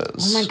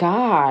forces. Oh my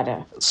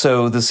God.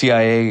 So the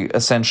CIA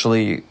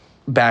essentially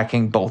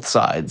backing both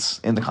sides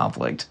in the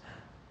conflict,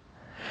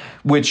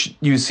 which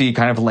you see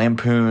kind of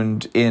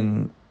lampooned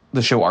in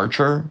the show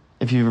Archer.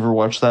 If you've ever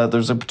watched that,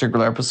 there's a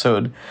particular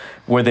episode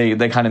where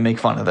they kind of make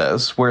fun of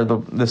this, where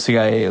the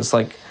CIA is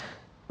like,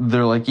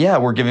 they're like, yeah,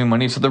 we're giving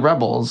money to the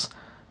rebels,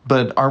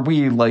 but are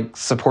we, like,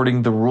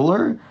 supporting the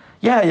ruler?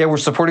 Yeah, we're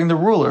supporting the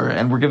ruler,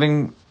 and we're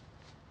giving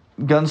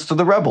guns to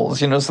the rebels,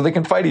 so they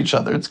can fight each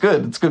other. It's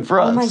good. It's good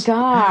for us. Oh my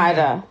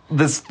God.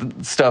 This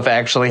stuff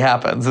actually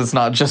happens. It's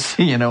not just,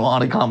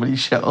 on a comedy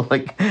show.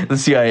 Like, the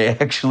CIA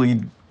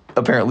actually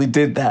apparently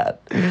did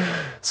that.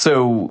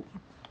 So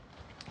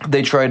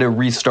they try to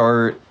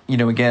restart,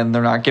 again,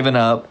 they're not giving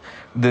up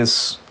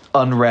this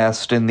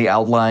unrest in the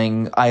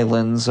outlying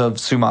islands of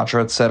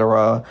Sumatra,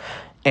 etc.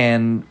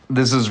 And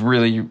this is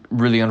really,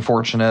 really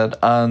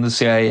unfortunate. The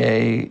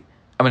CIA,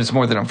 it's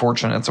more than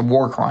unfortunate, it's a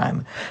war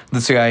crime.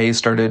 The CIA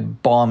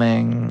started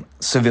bombing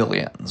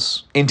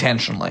civilians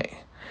intentionally.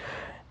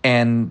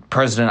 And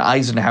President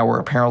Eisenhower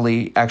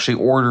apparently actually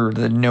ordered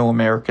that no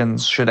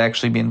Americans should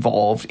actually be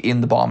involved in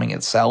the bombing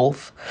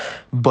itself.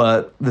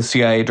 But the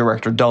CIA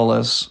Director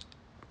Dulles,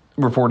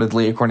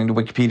 reportedly, according to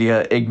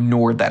Wikipedia,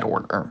 ignored that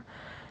order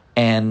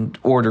and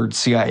ordered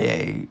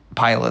CIA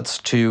pilots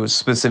to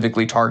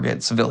specifically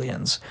target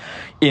civilians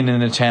in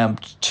an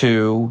attempt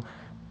to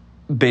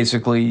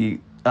basically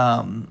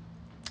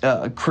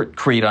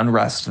create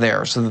unrest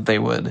there so that they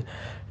would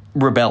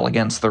rebel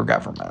against their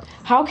government.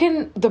 How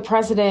can the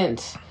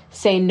president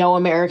say no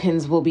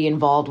Americans will be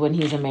involved when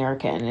he's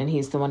American and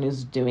he's the one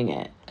who's doing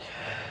it?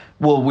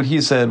 Well, what he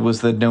said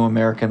was that no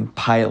American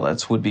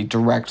pilots would be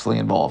directly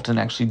involved in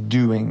actually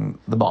doing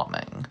the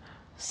bombing.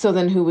 So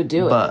then who would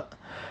do it? But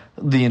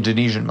the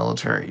Indonesian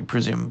military,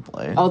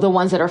 presumably. Oh, the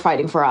ones that are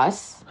fighting for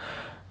us?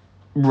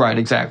 Right,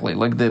 exactly.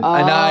 Like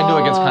I know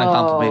it gets kind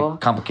of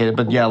complicated,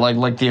 but yeah,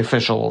 like the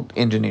official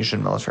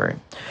Indonesian military.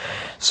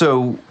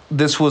 So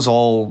this was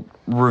all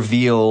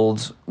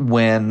revealed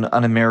when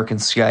an American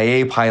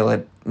CIA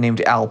pilot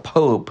named Al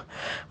Pope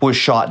was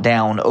shot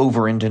down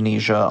over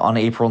Indonesia on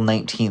April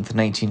 19th,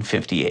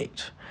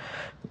 1958.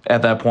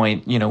 At that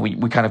point,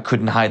 we kind of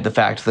couldn't hide the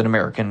fact that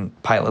American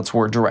pilots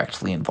were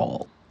directly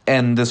involved.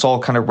 And this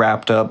all kind of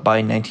wrapped up by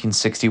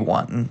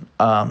 1961.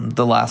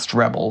 The last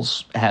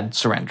rebels had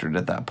surrendered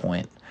at that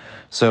point.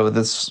 So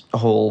this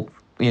whole,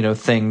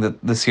 thing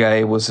that the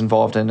CIA was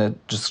involved in,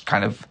 it just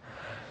kind of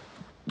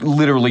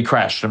literally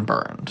crashed and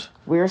burned.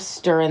 We're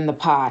stirring the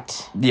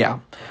pot. Yeah.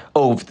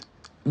 Oh,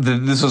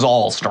 this is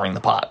all stirring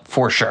the pot,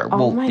 for sure.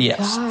 Oh my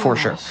gosh. For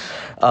sure.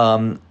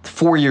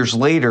 4 years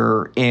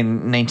later, in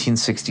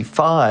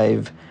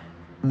 1965,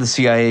 the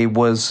CIA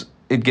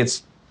it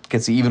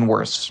gets even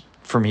worse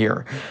from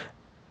here,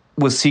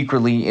 was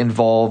secretly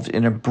involved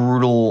in a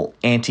brutal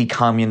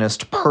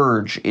anti-communist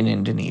purge in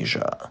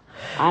Indonesia.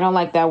 I don't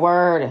like that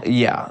word.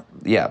 Yeah,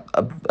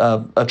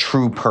 a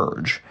true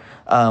purge.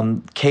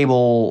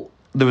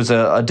 There was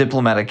a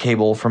diplomatic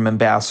cable from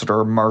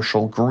Ambassador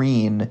Marshall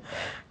Green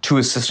to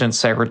Assistant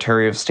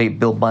Secretary of State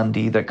Bill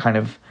Bundy that kind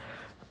of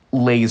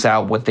lays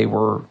out what they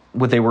were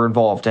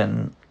involved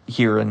in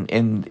here in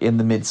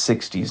the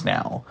mid-60s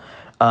now,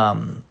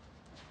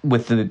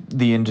 with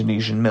the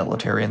Indonesian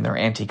military and their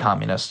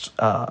anti-communist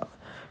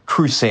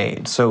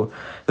crusade. So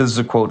this is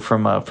a quote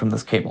from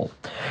this cable.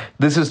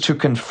 "This is to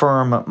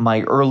confirm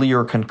my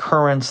earlier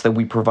concurrence that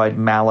we provide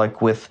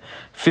Malik with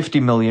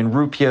 50 million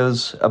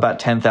rupiahs, about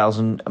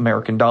 10,000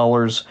 American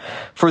dollars,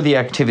 for the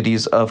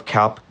activities of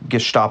Kaap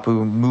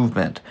Gestapo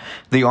movement.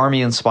 The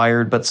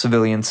army-inspired but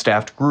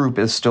civilian-staffed group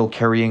is still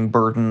carrying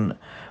burden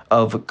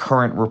of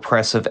current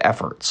repressive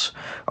efforts.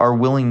 Our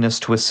willingness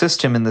to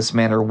assist him in this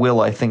manner will,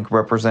 I think,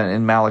 represent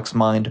in Malik's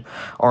mind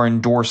our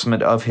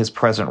endorsement of his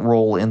present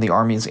role in the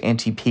Army's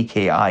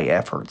anti-PKI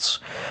efforts,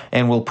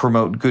 and will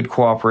promote good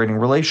cooperating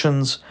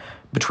relations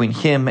between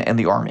him and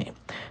the Army.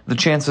 The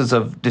chances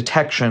of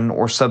detection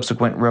or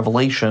subsequent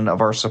revelation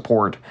of our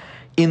support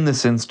in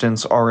this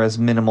instance are as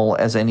minimal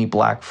as any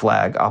black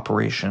flag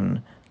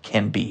operation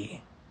can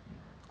be."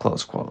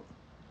 Close quote.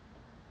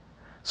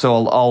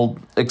 So I'll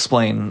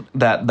explain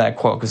that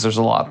quote because there's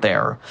a lot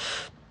there.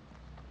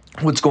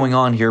 What's going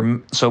on here?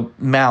 So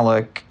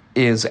Malik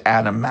is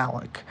Adam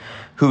Malik,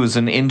 who is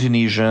an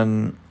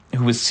Indonesian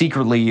who was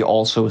secretly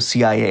also a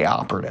CIA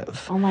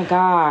operative. Oh my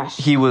gosh.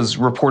 He was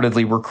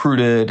reportedly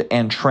recruited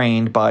and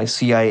trained by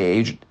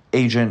CIA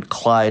agent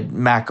Clyde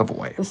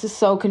McAvoy. This is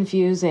so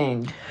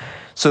confusing.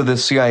 So the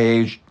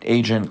CIA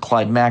agent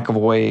Clyde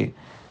McAvoy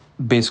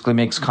basically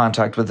makes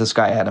contact with this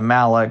guy Adam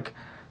Malik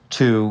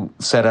to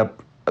set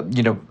up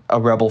a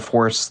rebel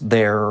force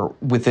there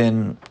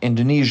within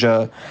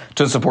Indonesia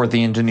to support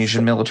the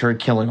Indonesian military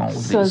killing all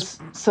of these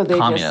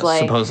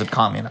supposed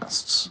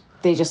communists.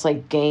 They just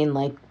gain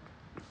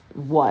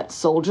what,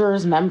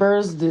 soldiers,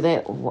 members? Do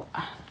they?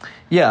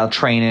 Yeah,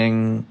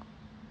 training.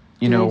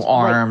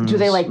 Arms. Do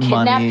they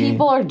kidnap money.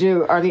 people, or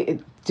do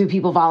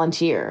people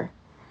volunteer?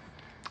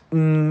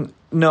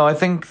 No, I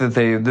think that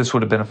this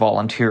would have been a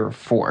volunteer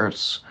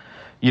force,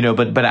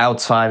 but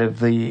outside of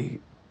the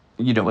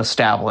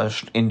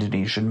established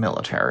Indonesian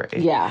military.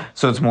 Yeah.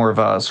 So it's more of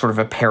a sort of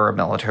a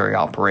paramilitary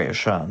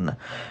operation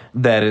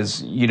that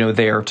is,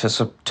 there to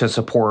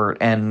support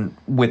and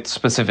with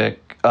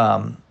specific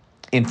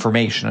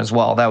information as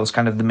well. That was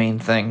kind of the main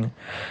thing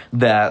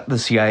that the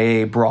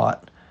CIA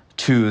brought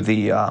to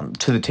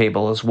the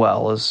table as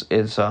well is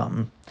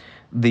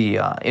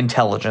the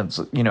intelligence,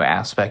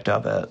 aspect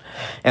of it.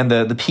 And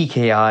the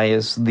PKI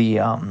is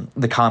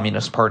the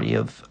Communist Party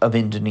of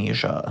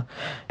Indonesia.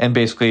 And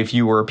basically, if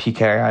you were a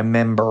PKI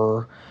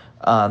member,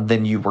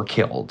 then you were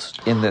killed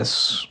in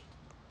this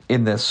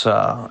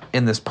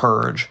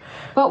purge.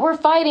 But we're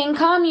fighting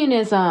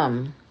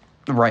communism.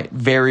 Right.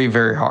 Very,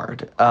 very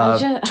hard.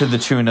 To the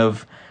tune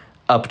of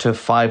up to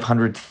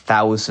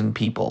 500,000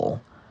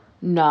 people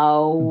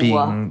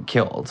being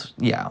killed.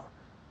 Yeah.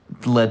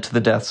 Led to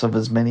the deaths of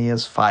as many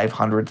as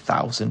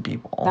 500,000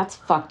 people. That's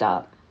fucked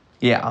up.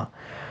 Yeah.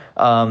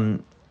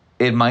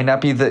 It might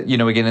not be that,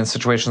 again, in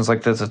situations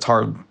like this, it's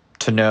hard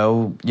to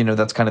know.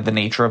 That's kind of the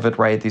nature of it,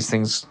 right? These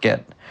things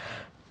get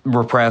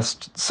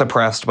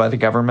suppressed by the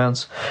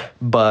governments.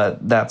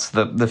 But that's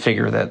the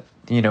figure that,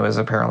 is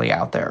apparently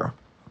out there.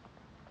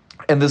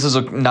 And this is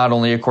not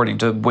only according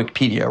to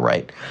Wikipedia,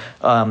 right?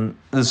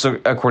 This is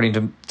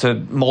according to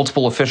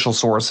multiple official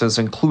sources,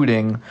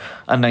 including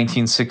a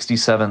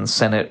 1967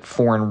 Senate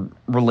Foreign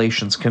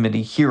Relations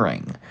Committee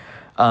hearing.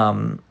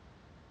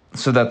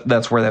 So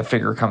that's where that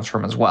figure comes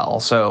from as well.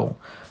 So,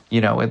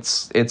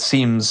 it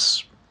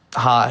seems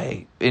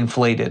high,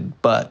 inflated,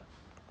 but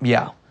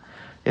yeah,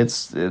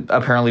 it's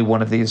apparently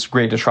one of these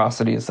great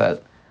atrocities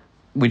that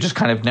we just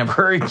kind of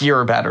never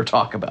hear about or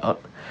talk about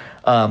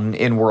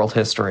in world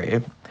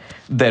history,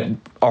 that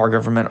our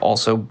government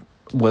also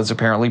was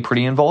apparently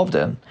pretty involved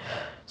in.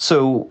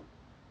 So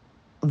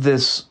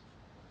this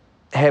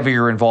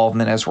heavier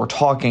involvement, as we're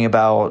talking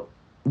about,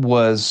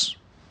 was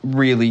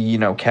really,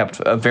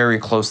 kept a very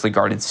closely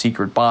guarded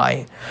secret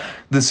by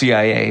the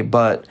CIA,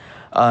 but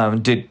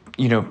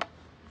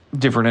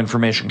different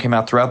information came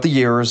out throughout the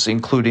years,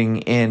 including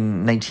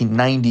in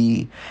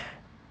 1990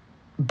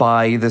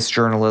 by this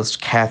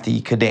journalist,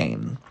 Kathy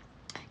Cadane.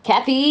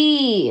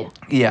 Kathy!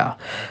 Yeah.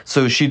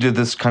 So she did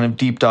this kind of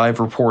deep dive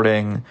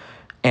reporting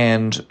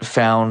and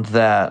found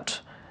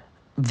that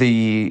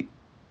the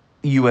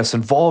U.S.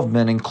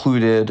 involvement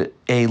included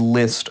a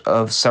list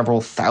of several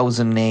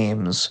thousand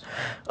names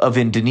of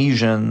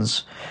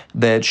Indonesians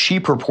that she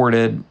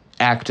purported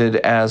acted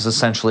as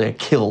essentially a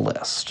kill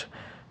list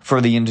for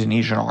the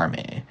Indonesian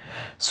army.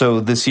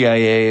 So the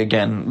CIA,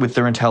 again, with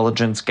their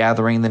intelligence,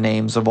 gathering the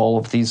names of all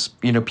of these,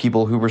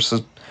 people who were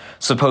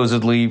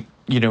supposedly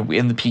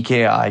in the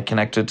PKI,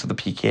 connected to the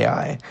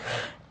PKI,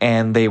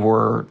 and they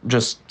were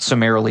just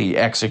summarily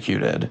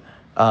executed.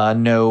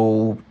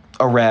 No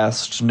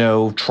arrest,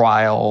 no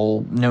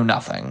trial, no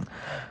nothing.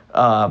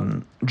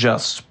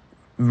 Just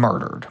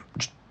murdered,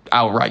 just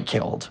outright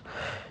killed.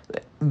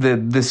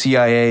 The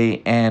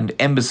CIA and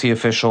embassy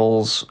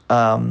officials,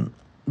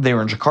 they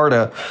were in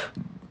Jakarta,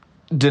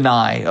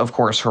 deny, of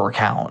course, her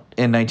account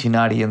in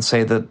 1990 and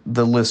say that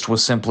the list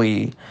was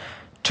simply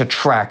to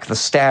track the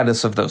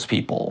status of those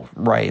people,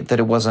 right? That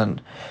it wasn't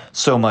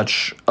so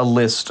much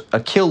a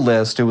kill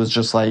list. It was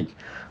just like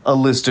a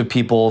list of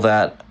people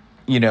that,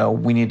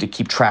 we need to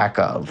keep track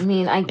of. I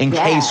mean, in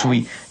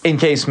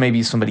case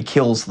maybe somebody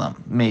kills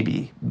them,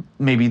 maybe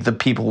the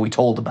people we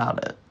told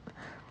about it.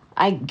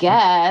 I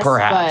guess.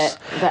 Perhaps.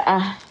 But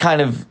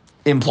kind of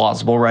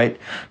implausible, right?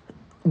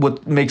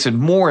 What makes it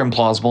more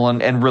implausible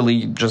and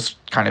really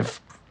just kind of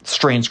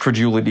strains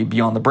credulity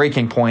beyond the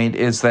breaking point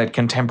is that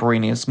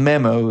contemporaneous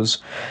memos,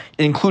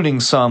 including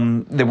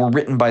some that were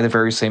written by the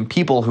very same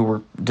people who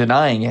were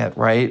denying it,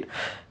 right,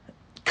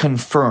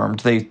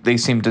 confirmed. They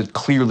seemed to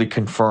clearly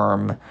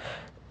confirm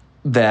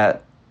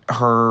that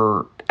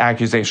her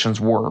accusations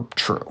were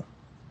true.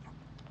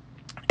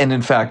 And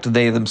in fact,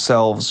 they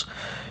themselves,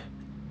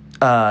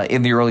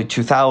 in the early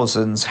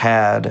 2000s,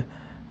 had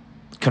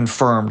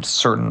confirmed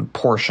certain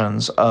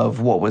portions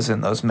of what was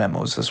in those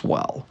memos as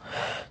well.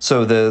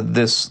 So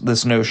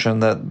this notion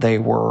that they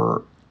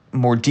were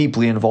more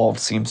deeply involved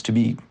seems to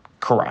be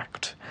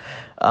correct.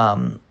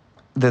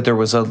 That there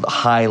was a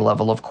high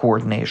level of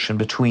coordination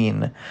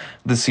between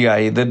the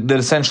CIA, that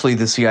essentially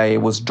the CIA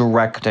was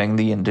directing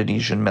the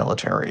Indonesian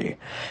military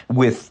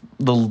with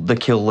the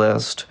kill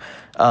list,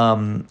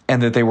 and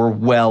that they were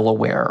well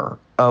aware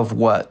of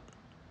what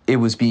it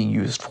was being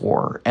used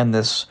for, and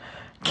this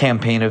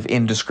campaign of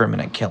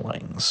indiscriminate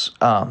killings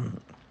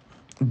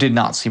did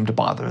not seem to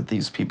bother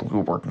these people who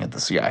were working at the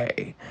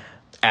CIA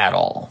at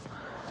all.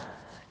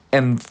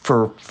 And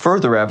for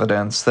further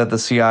evidence that the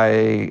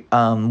CIA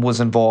was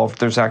involved,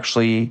 there's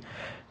actually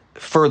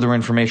further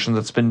information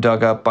that's been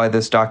dug up by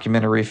this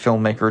documentary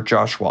filmmaker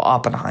Joshua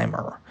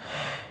Oppenheimer.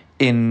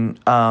 In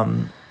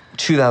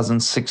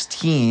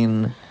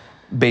 2016,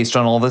 based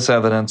on all this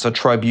evidence, a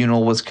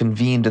tribunal was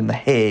convened in The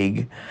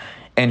Hague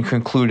and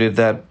concluded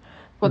that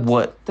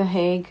The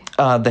Hague?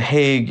 The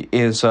Hague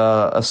is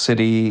a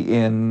city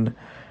in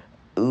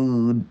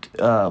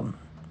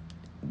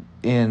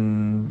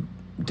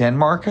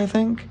Denmark, I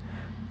think.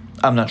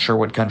 I'm not sure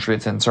what country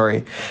it's in.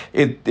 Sorry,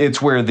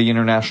 it's where the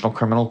International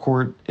Criminal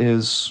Court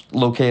is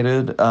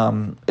located.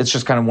 It's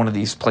just kind of one of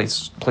these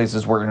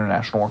places where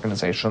international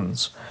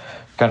organizations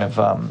kind of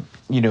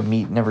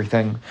meet and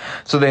everything.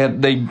 So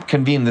they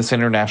convened this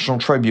international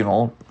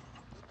tribunal,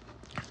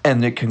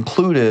 and it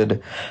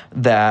concluded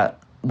that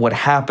what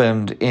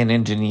happened in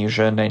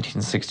Indonesia in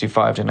 1965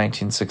 to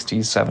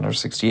 1967 or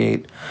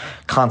 68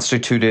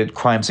 constituted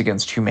crimes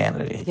against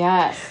humanity.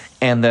 Yes.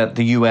 And that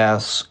the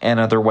U.S. and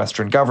other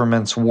Western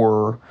governments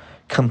were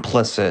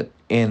complicit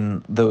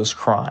in those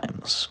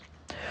crimes.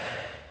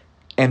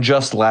 And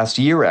just last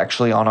year,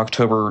 actually, on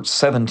October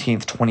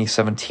 17th,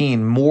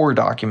 2017, more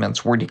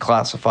documents were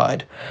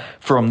declassified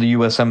from the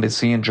U.S.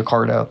 Embassy in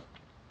Jakarta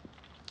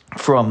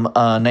from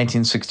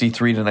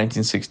 1963 to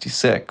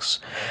 1966.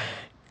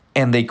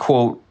 And they,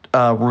 quote,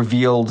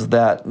 revealed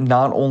that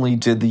not only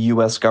did the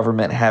U.S.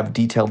 government have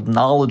detailed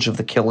knowledge of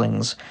the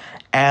killings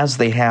as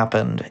they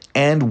happened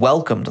and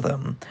welcomed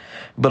them,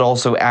 but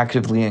also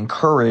actively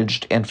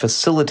encouraged and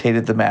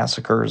facilitated the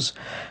massacres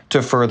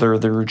to further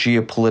their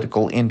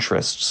geopolitical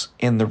interests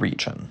in the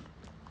region.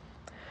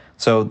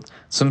 So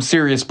some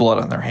serious blood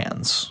on their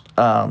hands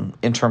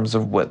in terms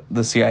of what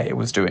the CIA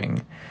was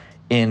doing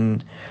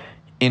in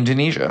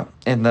Indonesia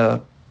in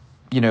the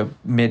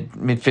mid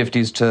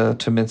 50s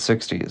to mid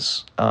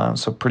 60s.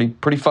 So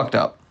pretty fucked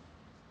up.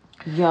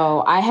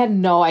 Yo, I had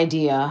no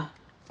idea.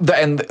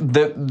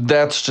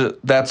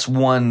 That's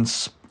one.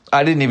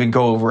 I didn't even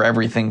go over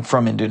everything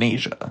from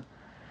Indonesia.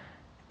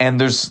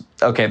 And there's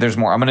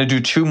more. I'm going to do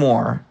two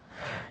more.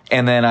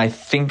 And then I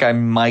think I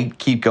might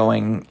keep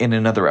going in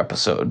another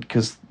episode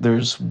because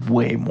there's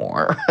way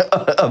more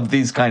of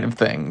these kind of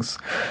things.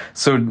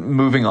 So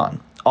moving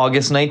on.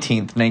 August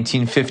 19th,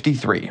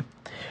 1953,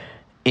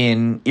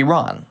 in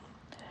Iran,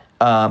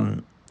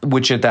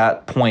 which at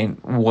that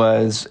point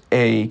was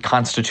a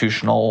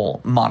constitutional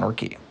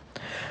monarchy.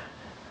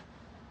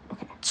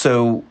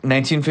 So,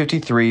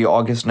 1953,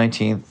 August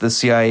 19th, the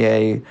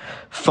CIA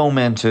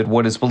fomented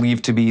what is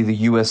believed to be the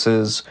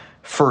U.S.'s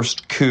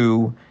first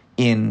coup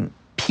in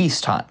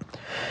peacetime.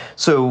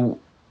 So,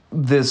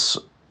 this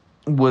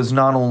was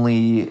not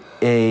only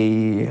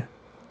an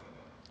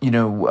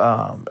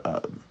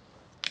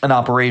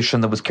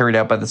operation that was carried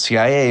out by the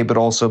CIA, but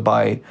also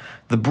by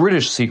the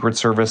British Secret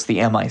Service, the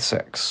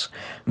MI6.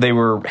 They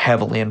were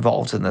heavily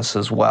involved in this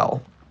as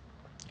well.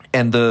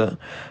 And the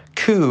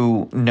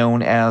coup,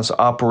 known as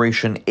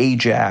Operation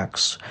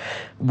Ajax,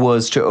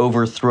 was to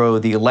overthrow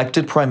the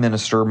elected Prime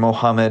Minister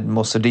Mohammad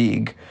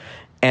Mossadegh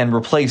and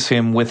replace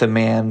him with a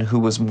man who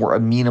was more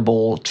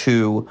amenable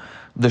to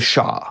the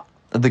Shah,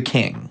 the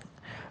king,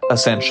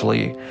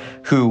 essentially,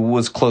 who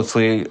was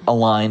closely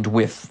aligned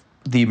with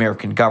the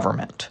American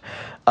government.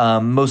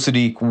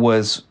 Mossadegh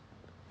was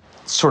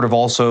sort of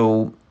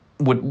also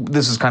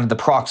this is kind of the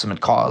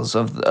proximate cause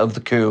of the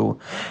coup,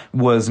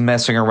 was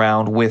messing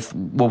around with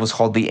what was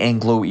called the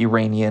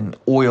Anglo-Iranian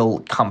Oil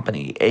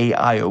Company,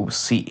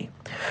 AIOC.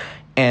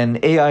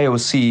 And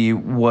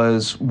AIOC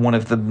was one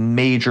of the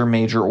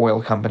major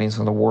oil companies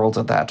in the world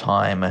at that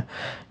time,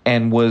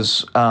 and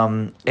was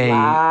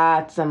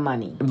lots of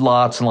money.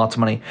 Lots and lots of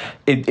money.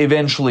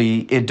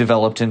 Eventually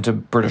developed into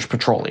British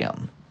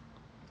Petroleum.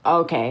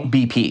 Okay.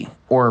 BP,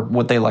 or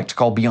what they like to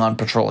call Beyond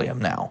Petroleum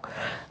now.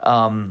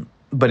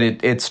 But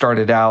it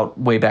started out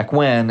way back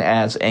when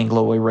as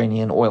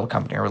Anglo-Iranian Oil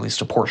Company, or at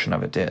least a portion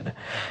of it did.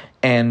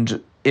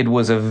 And it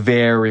was a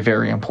very,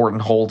 very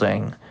important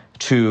holding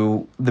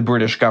to the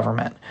British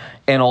government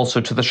and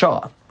also to the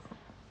Shah.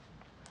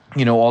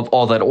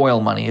 All that oil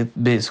money,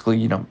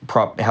 basically,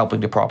 helping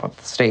to prop up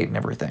the state and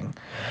everything.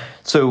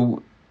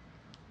 So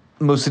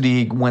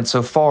Mossadegh went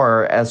so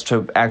far as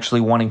to actually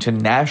wanting to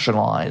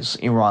nationalize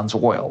Iran's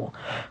oil,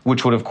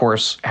 which would, of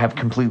course, have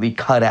completely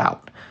cut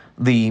out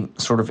the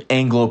sort of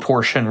Anglo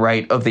portion,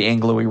 right, of the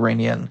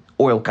Anglo-Iranian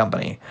Oil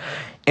Company.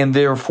 And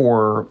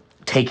therefore,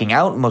 taking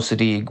out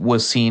Mossadegh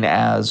was seen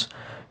as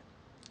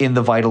in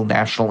the vital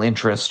national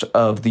interest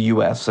of the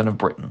U.S. and of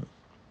Britain.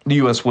 The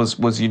U.S. was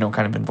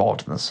kind of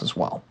involved in this as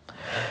well.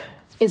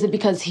 Is it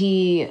because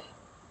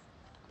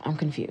I'm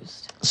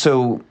confused.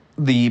 So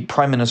the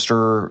Prime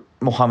Minister,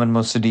 Mohammad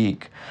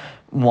Mossadegh,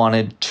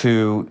 wanted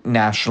to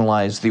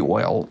nationalize the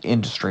oil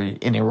industry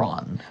in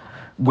Iran,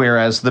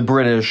 whereas the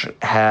British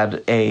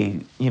had a,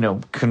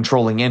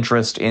 controlling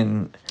interest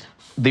in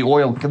the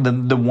oil,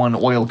 the one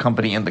oil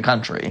company in the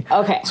country.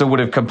 Okay. So it would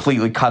have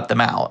completely cut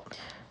them out.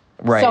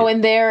 Right. So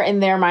in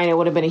their mind, it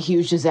would have been a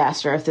huge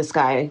disaster if this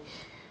guy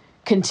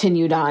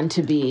continued on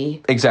to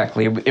be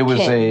exactly. It was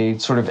king. A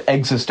sort of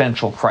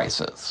existential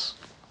crisis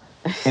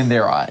in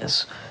their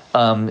eyes.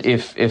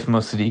 If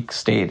Mossadegh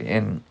stayed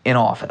in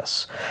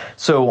office.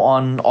 So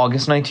on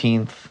August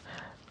 19th,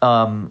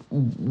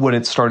 what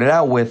it started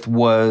out with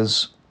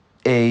was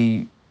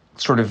a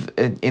sort of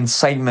an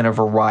incitement of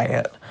a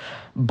riot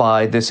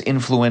by this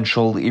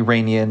influential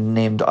Iranian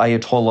named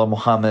Ayatollah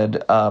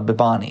Mohammad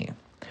Bibani,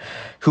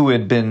 who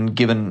had been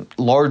given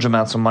large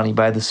amounts of money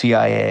by the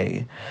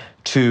CIA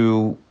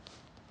to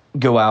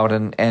go out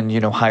and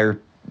hire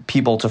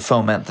people to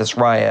foment this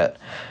riot.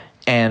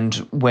 And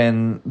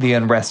when the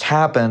unrest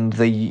happened,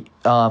 the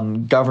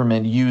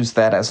government used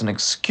that as an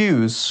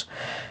excuse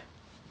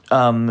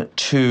rather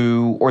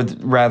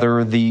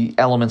the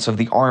elements of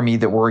the army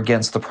that were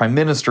against the prime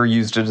minister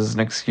used it as an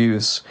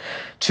excuse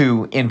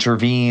to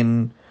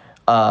intervene,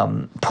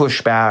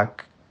 push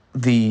back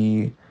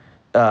the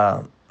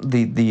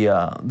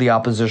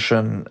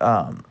opposition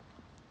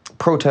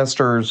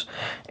protesters,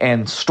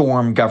 and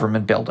storm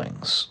government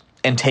buildings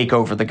and take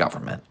over the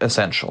government,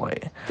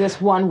 essentially.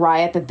 This one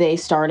riot that they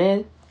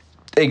started?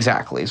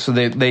 Exactly. So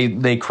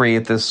they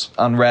create this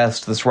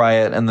unrest, this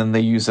riot, and then they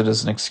use it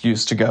as an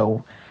excuse to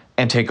go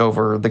and take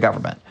over the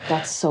government.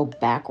 That's so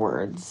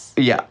backwards.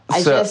 Yeah.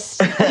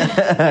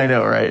 I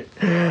know, right?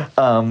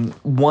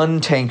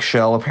 One tank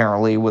shell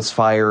apparently was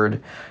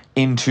fired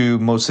into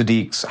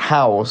Mossadegh's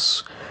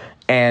house,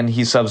 and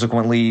he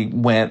subsequently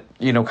went,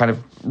 kind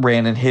of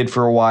ran and hid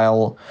for a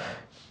while,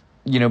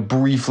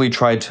 briefly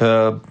tried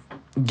to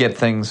get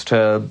things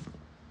to,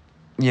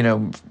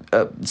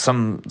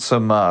 some kind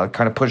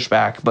of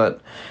pushback,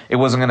 but it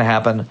wasn't going to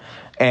happen.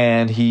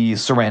 And he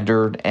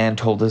surrendered and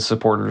told his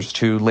supporters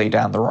to lay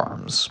down their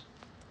arms.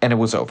 And it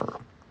was over.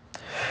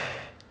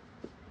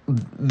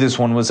 This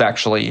one was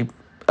actually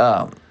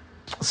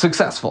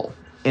successful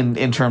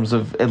in terms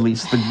of at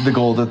least the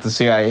goal that the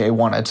CIA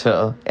wanted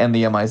to, and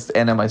the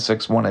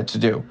MI6 wanted to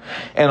do.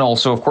 And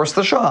also, of course,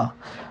 the Shah,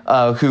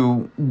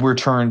 who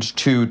returned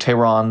to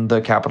Tehran, the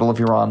capital of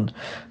Iran,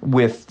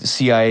 with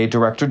CIA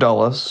Director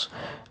Dulles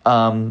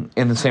in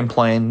the same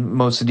plane.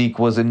 Mossadegh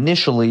was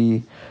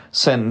initially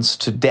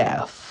sentenced to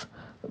death,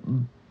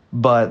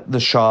 but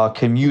the Shah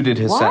commuted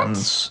his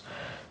sentence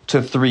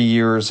to 3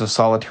 years of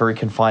solitary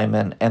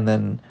confinement and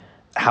then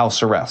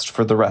house arrest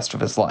for the rest of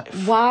his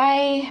life.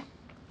 Why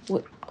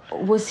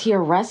was he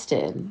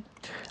arrested?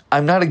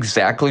 I'm not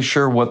exactly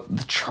sure what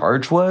the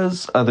charge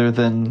was, other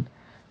than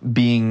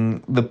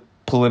being the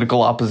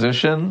political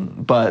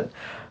opposition, but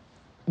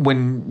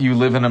when you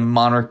live in a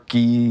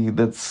monarchy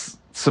that's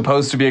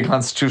supposed to be a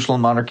constitutional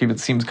monarchy but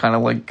seems kind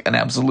of like an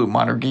absolute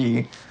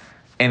monarchy,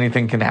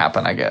 anything can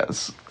happen, I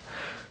guess.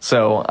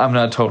 So I'm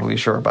not totally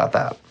sure about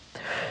that.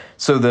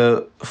 So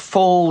the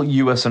full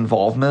U.S.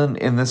 involvement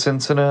in this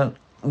incident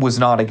was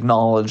not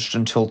acknowledged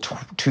until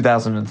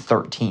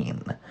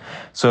 2013.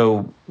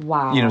 So,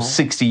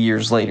 60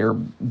 years later,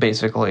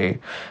 basically,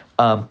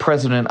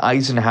 President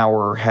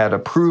Eisenhower had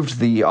approved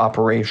the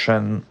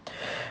operation,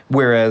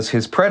 whereas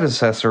his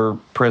predecessor,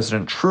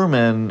 President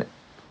Truman,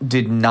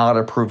 did not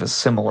approve a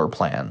similar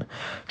plan.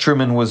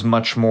 Truman was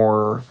much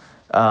more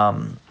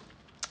kind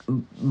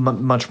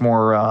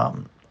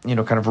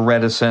of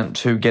reticent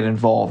to get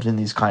involved in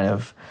these kind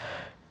of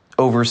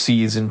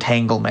overseas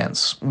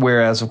entanglements,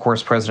 whereas, of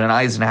course, President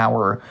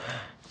Eisenhower,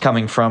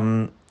 coming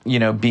from,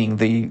 being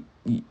the,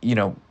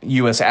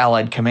 U.S.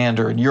 allied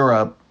commander in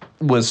Europe,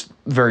 was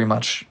very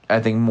much, I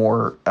think,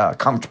 more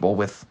comfortable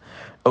with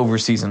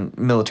overseas and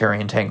military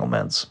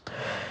entanglements.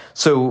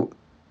 So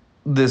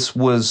this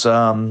was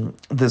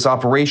this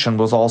operation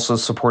was also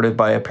supported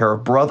by a pair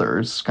of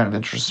brothers, kind of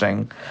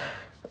interesting,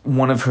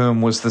 one of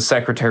whom was the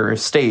Secretary of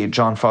State,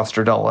 John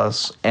Foster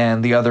Dulles,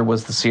 and the other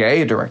was the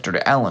CIA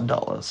Director, Allen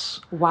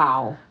Dulles.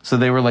 Wow. So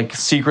they were,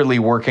 secretly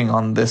working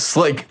on this,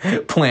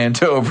 plan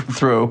to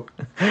overthrow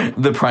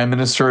the Prime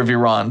Minister of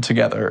Iran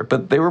together.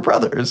 But they were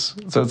brothers,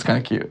 so it's kind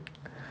of cute,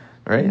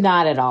 right?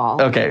 Not at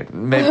all. Okay,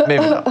 maybe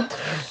not.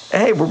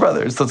 Hey, we're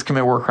brothers. Let's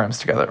commit war crimes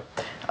together.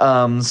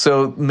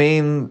 So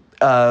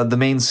the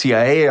main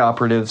CIA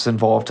operatives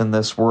involved in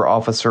this were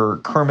Officer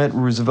Kermit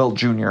Roosevelt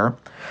Jr.,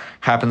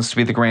 happens to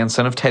be the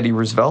grandson of Teddy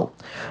Roosevelt,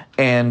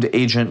 and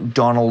Agent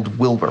Donald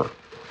Wilbur.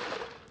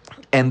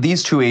 And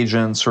these two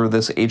agents, or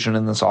this agent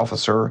and this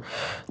officer,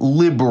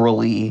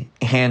 liberally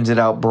handed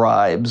out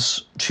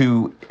bribes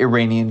to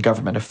Iranian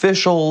government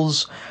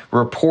officials,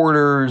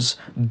 reporters,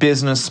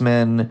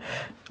 businessmen,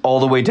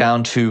 all the way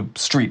down to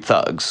street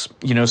thugs,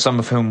 some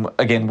of whom,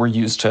 again, were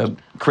used to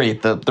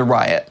create the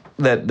riot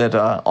that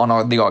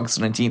on the August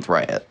 19th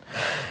riot.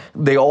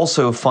 They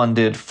also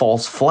funded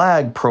false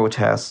flag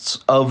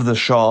protests of the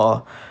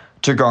Shah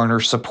to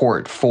garner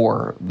support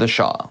for the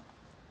Shah.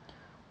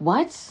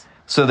 What?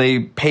 So they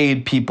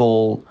paid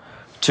people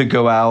to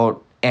go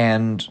out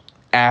and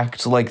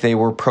act like they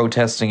were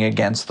protesting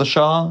against the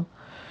Shah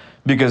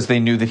because they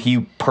knew that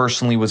he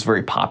personally was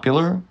very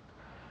popular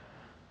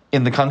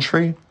in the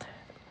country,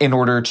 in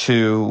order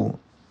to,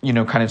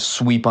 kind of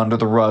sweep under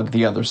the rug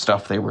the other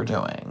stuff they were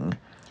doing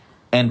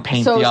and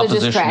paint the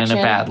opposition in a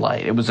bad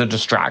light. It was a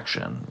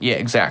distraction. Yeah,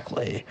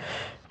 exactly.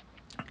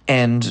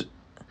 And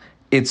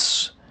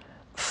it's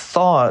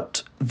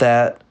thought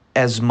that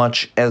as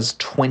much as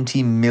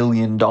 $20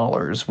 million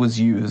was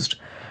used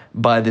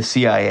by the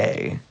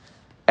CIA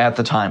at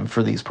the time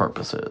for these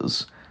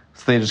purposes.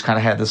 So they just kind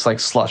of had this like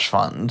slush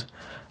fund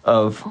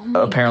of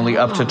apparently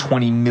up to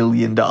 $20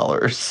 million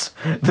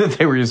that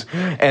they were using.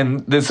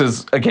 And this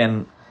is,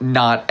 again,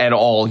 not at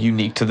all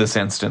unique to this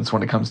instance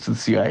when it comes to the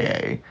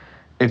CIA.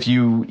 If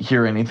you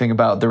hear anything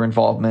about their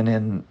involvement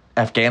in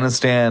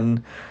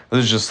Afghanistan,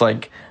 there's just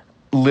like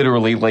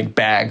literally like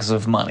bags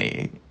of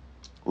money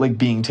like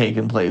being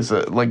taken place.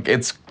 Like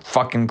it's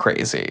fucking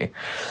crazy.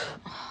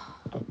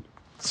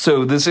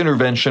 So this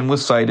intervention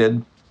was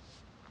cited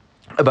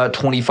about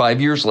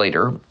 25 years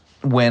later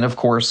when, of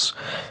course,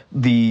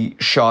 the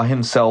Shah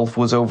himself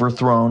was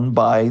overthrown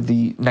by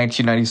the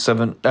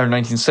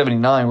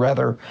 1979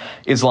 rather,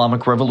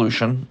 Islamic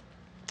Revolution,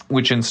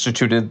 which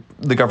instituted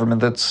the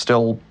government that's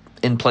still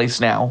in place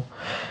now.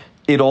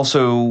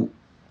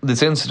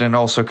 This incident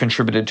also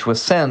contributed to a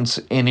sense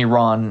in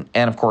Iran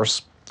and, of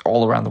course,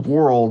 all around the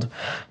world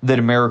that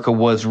America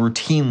was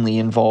routinely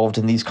involved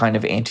in these kind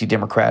of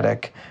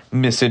anti-democratic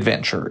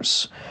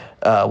misadventures,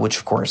 which,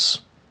 of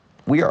course,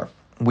 we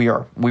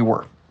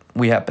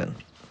have been.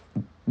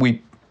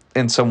 We,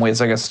 in some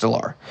ways, I guess, still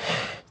are.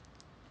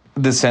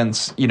 The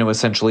sense,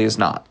 essentially is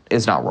not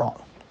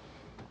wrong.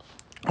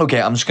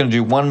 Okay, I'm just going to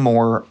do one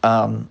more.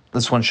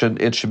 This one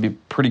should be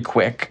pretty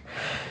quick.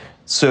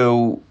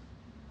 So,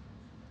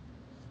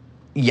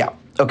 yeah.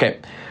 Okay.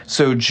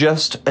 So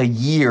just a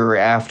year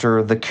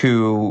after the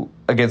coup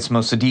against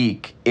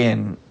Mossadegh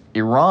in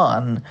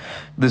Iran,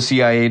 the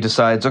CIA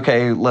decides,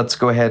 okay, let's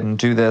go ahead and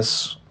do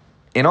this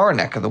in our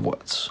neck of the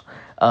woods,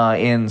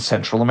 in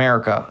Central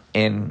America,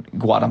 in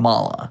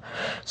Guatemala.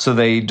 So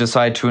they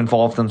decide to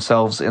involve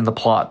themselves in the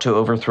plot to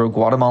overthrow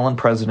Guatemalan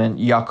President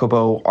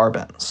Jacobo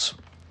Arbenz.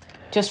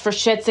 Just for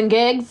shits and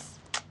gigs?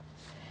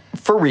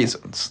 For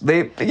reasons.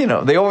 They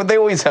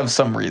always have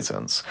some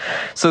reasons.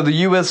 So the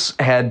U.S.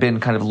 had been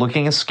kind of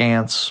looking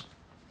askance,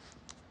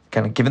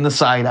 kind of giving the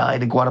side eye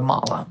to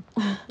Guatemala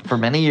for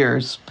many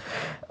years,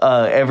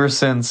 ever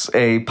since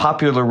a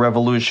popular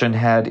revolution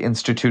had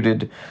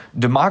instituted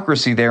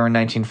democracy there in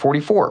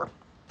 1944.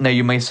 Now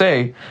you may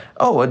say,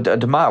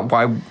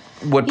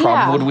 what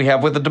problem would we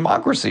have with a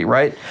democracy,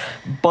 right?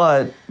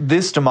 But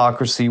this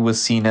democracy was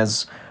seen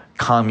as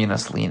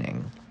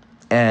communist-leaning.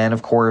 And,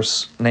 of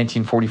course,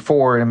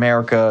 1944 in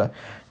America,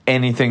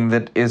 anything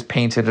that is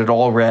painted at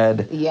all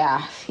red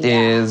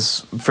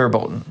is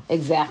verboten.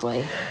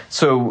 Exactly.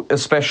 So,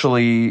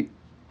 especially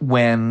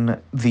when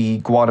the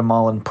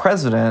Guatemalan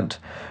president,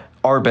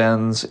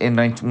 Arbenz,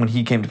 when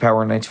he came to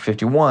power in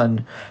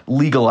 1951,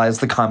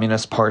 legalized the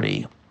Communist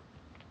Party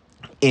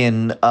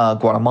in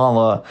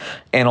Guatemala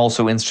and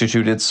also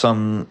instituted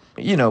some,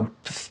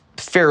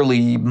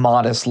 fairly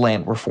modest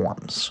land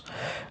reforms.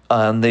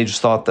 They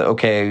just thought that,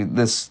 okay,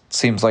 this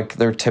seems like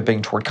they're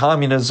tipping toward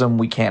communism.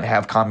 We can't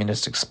have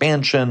communist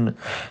expansion.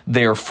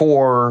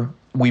 Therefore,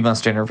 we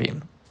must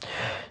intervene.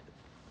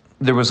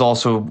 There was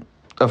also,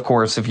 of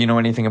course, if you know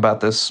anything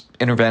about this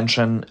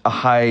intervention, a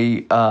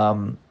high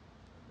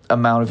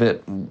amount of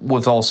it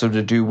was also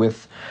to do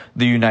with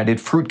the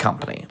United Fruit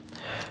Company,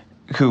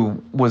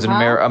 who was an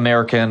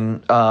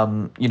American,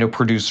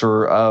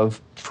 producer of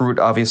fruit,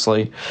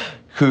 obviously,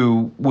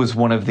 who was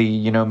one of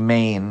the,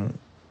 main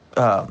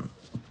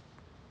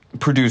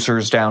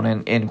producers down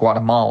in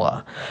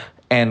Guatemala,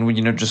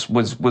 and just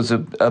was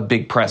a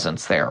big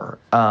presence there.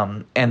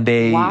 And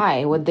they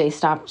why would they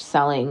stop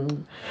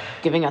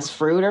giving us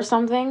fruit or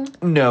something?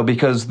 No,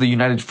 because the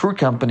United Fruit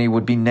Company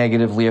would be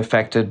negatively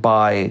affected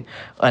by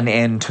an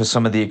end to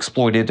some of the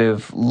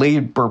exploitative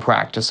labor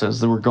practices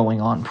that were going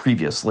on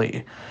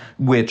previously,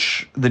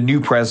 which the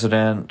new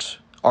president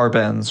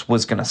Arbenz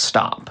was going to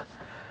stop.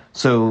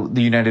 So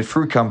the United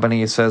Fruit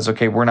Company says,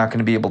 okay, we're not going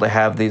to be able to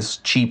have these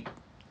cheap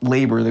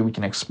labor that we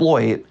can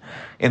exploit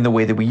in the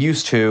way that we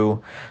used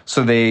to.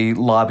 So they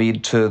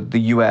lobbied to the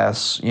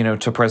U.S.,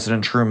 to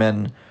President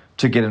Truman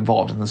to get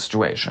involved in the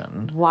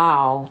situation.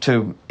 Wow.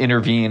 To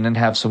intervene and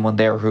have someone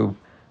there who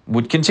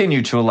would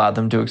continue to allow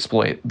them to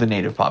exploit the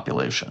native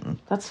population.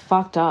 That's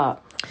fucked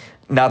up.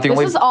 Not the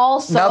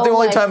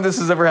only time this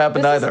has ever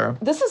happened either.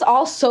 This is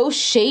all so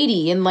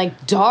shady and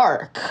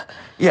dark.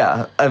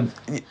 Yeah.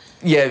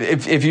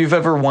 If you've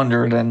ever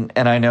wondered, and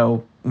I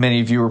know many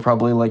of you are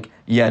probably like,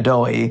 yeah,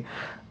 doughy.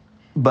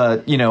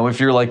 But, if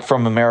you're,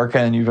 from America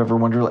and you've ever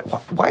wondered,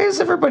 why is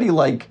everybody,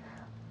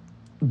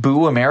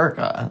 boo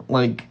America?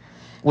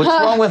 What's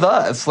wrong with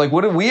us?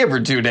 What did we ever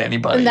do to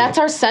anybody? And that's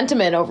our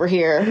sentiment over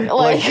here.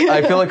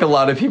 I feel like a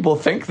lot of people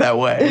think that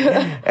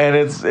way. And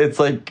it's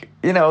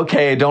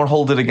okay, don't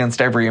hold it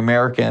against every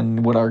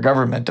American what our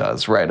government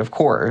does, right? Of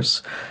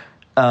course.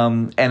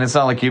 And it's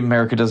not like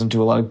America doesn't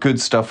do a lot of good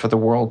stuff for the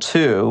world,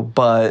 too.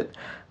 But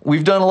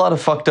we've done a lot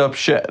of fucked up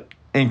shit,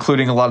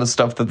 including a lot of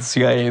stuff that the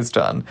CIA has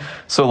done.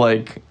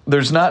 So,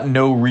 there's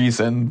no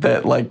reason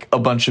that, a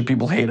bunch of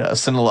people hate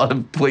us in a lot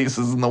of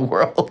places in the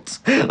world.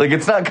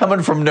 It's not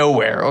coming from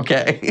nowhere,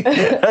 okay?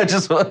 I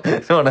just want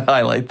to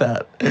highlight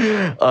that.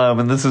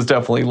 And this is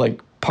definitely,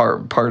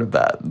 part of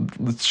that.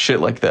 Shit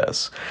like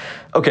this.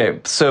 Okay,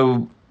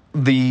 so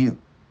they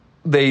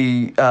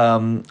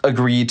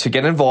agree to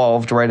get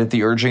involved, right, at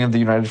the urging of the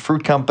United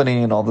Fruit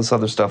Company and all this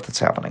other stuff that's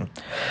happening.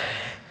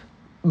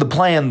 The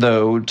plan,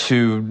 though,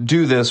 to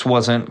do this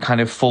wasn't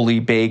kind of fully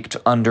baked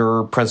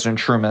under President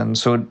Truman,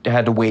 so it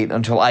had to wait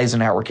until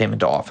Eisenhower came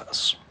into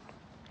office.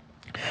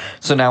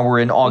 So now we're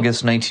in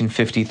August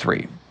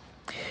 1953,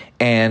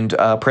 and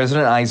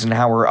President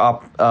Eisenhower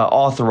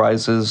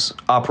authorizes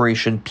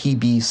Operation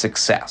PB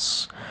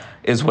Success,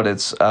 is what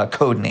it's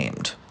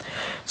codenamed.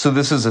 So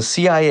this is a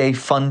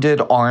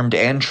CIA-funded, armed,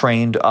 and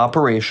trained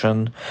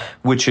operation,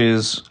 which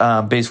is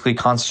basically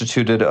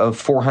constituted of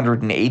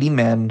 480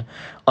 men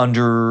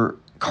under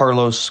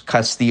Carlos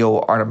Castillo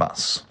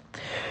Armas.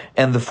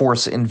 And the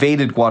force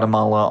invaded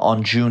Guatemala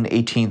on June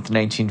 18th,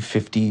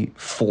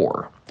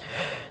 1954.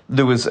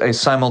 There was a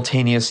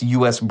simultaneous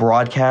U.S.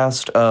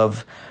 broadcast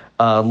of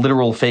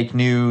literal fake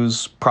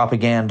news,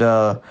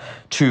 propaganda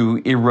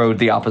to erode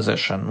the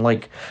opposition.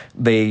 Like,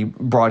 they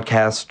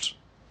broadcast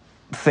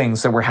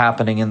things that were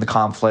happening in the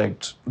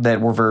conflict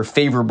that were very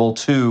favorable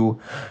to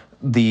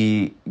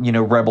the,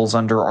 rebels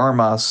under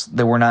Armas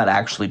that were not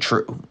actually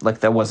true. Like,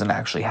 that wasn't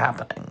actually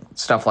happening.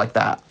 Stuff like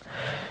that.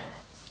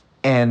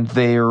 And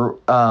their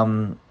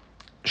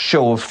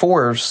show of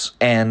force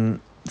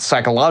and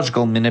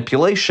psychological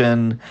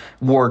manipulation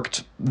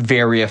worked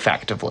very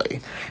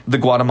effectively. The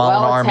Guatemalan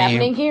army... Well, it's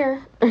happening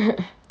here.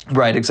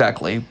 Right,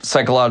 exactly.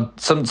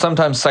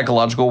 Sometimes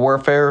psychological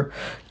warfare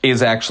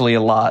is actually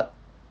a lot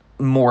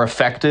more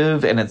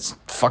effective, and it's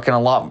fucking a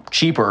lot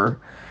cheaper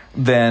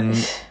than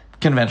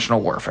conventional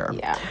warfare.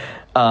 Yeah.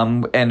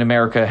 And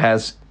America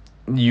has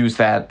used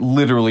that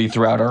literally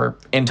throughout our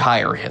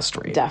entire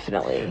history.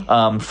 Definitely.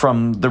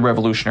 From the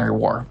Revolutionary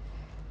War,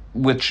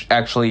 which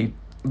actually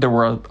there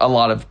were a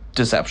lot of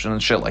deception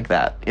and shit like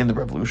that in the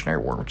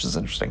Revolutionary War, which is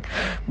interesting.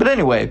 But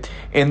anyway,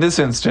 in this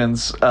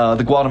instance,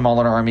 the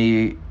Guatemalan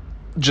army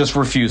just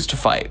refused to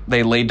fight.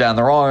 They laid down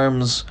their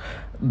arms.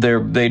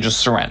 They just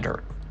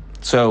surrendered.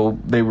 So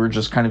they were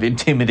just kind of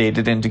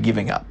intimidated into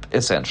giving up,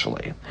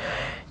 essentially.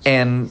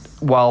 And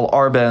while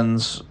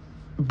Arbenz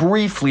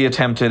briefly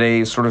attempted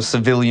a sort of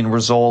civilian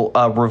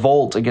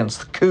revolt against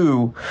the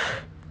coup,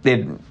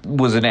 it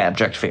was an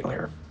abject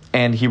failure,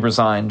 and he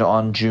resigned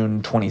on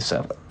June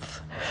 27th.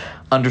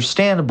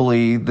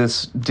 Understandably,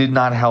 this did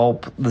not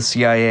help the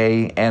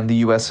CIA and the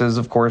U.S.'s,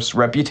 of course,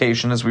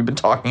 reputation, as we've been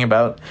talking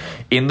about,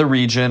 in the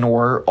region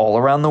or all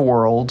around the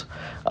world.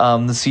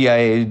 The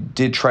CIA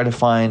did try to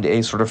find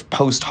a sort of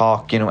post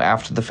hoc,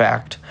 after the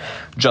fact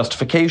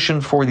justification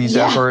for these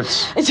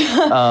efforts.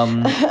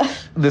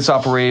 This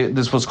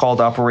was called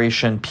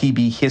Operation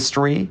PB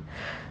History,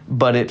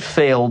 but it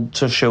failed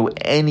to show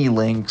any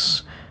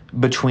links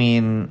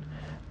between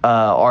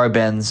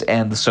Arbenz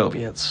and the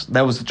Soviets.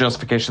 That was the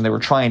justification they were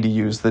trying to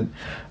use, that,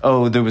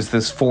 there was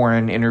this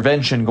foreign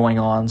intervention going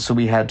on, so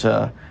we had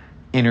to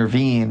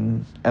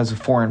intervene as a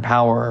foreign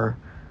power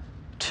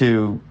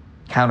to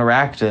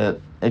counteract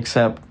it,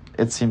 except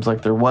it seems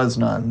like there was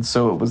none,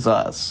 so it was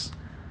us.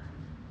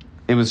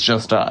 It was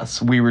just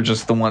us. We were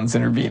just the ones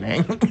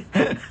intervening.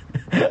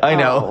 I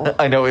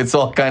know, it's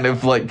all kind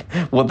of like,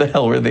 what the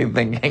hell were they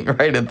thinking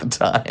right at the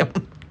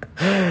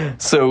time?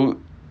 So,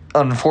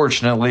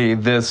 unfortunately,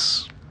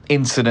 this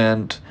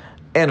incident,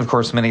 and of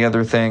course many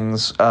other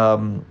things,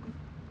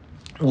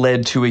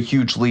 led to a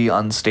hugely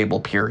unstable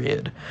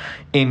period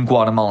in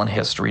Guatemalan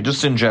history,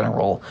 just in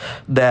general,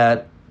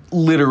 that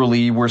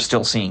literally we're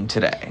still seeing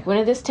today. When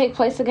did this take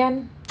place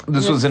again?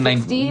 This was in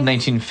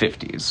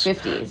 1950s?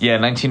 50s. Yeah,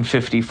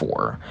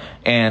 1954.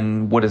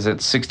 And what is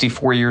it,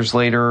 64 years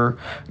later,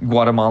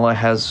 Guatemala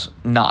has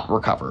not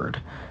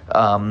recovered.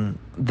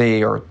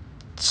 They are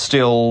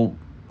still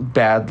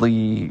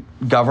badly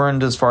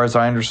governed, as far as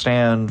I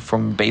understand,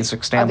 from a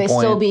basic standpoint. Are they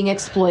still being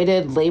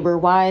exploited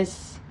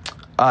labor-wise?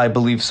 I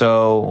believe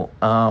so.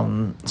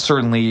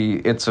 Certainly,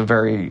 it's a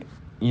very,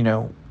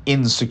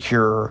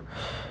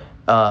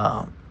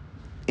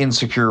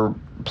 insecure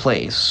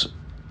place,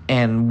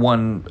 and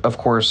one, of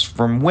course,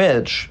 from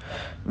which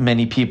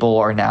many people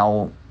are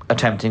now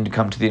attempting to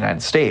come to the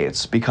United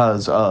States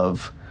because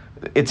of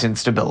its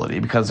instability,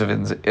 because of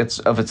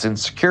its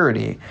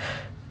insecurity.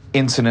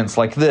 Incidents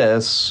like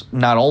this,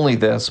 not only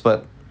this,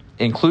 but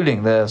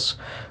including this,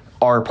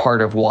 are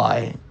part of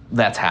why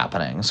that's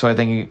happening. So I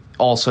think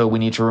also we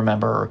need to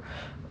remember,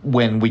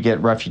 when we get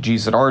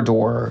refugees at our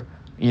door,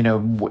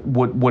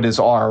 what is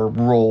our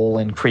role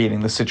in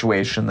creating the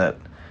situation that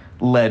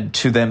led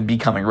to them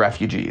becoming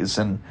refugees,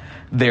 and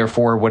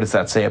therefore what does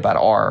that say about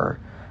our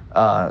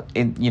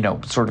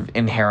sort of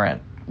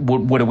inherent,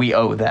 what do we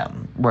owe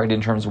them, right,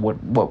 in terms of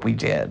what we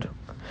did.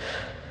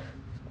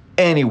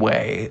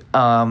 Anyway,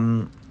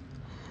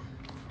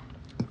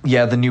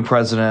 the new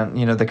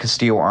president, the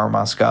Castillo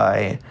Armas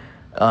guy,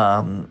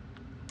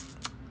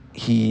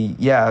 he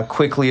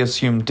quickly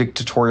assumed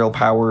dictatorial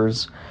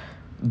powers,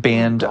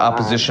 banned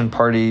opposition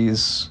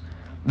parties.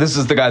 This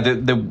is the guy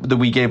that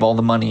we gave all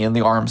the money and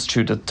the arms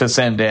to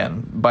send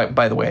in.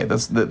 By the way,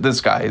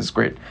 this guy is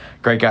great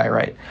guy,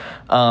 right?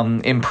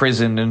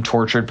 Imprisoned and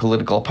tortured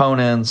political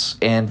opponents,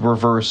 and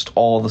reversed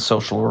all the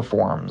social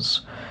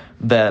reforms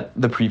that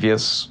the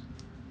previous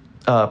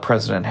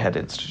president had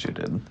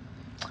instituted.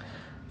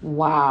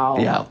 Wow.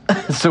 Yeah.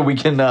 So we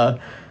can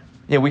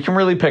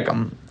really pick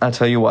them. I'll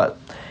tell you what.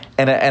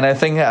 And I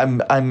think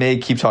I may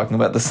keep talking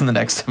about this in the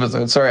next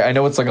episode. Sorry, I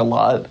know it's like a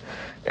lot,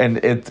 and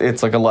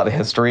it's like a lot of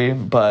history,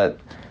 but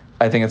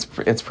I think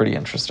it's pretty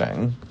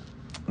interesting.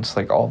 It's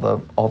like all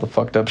the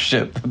fucked up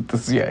shit that the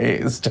CIA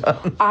has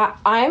done.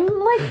 I'm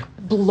like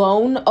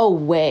blown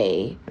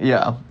away.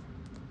 Yeah.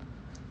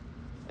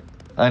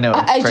 I know.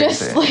 It's crazy.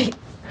 Just like,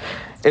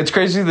 it's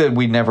crazy that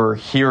we never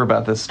hear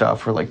about this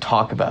stuff or like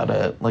talk about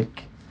it.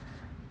 Like,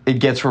 it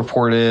gets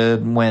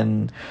reported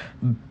when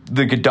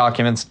the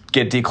documents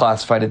get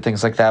declassified and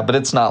things like that, but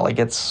it's not like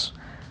it's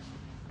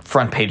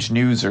front page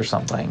news or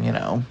something, you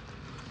know.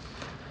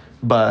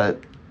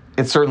 But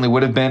it certainly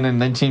would have been in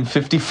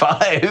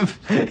 1955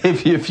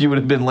 if you would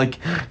have been like,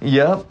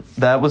 yep,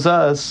 that was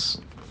us.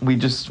 We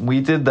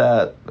did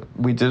that.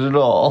 We did it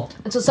all.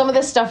 And so some of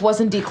this stuff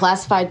wasn't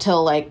declassified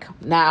till like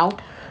now?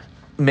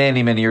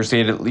 Many, many years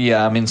later.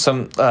 Yeah, I mean,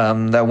 some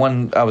that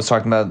one I was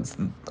talking about,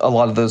 a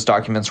lot of those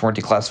documents weren't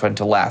declassified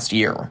until last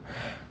year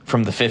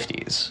from the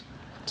 50s.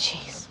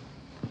 Jeez.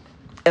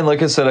 And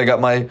like I said, I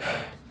got my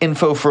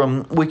info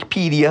from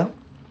Wikipedia,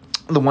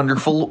 the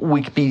wonderful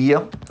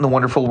Wikipedia, the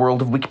wonderful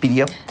world of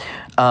Wikipedia.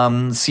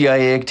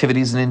 CIA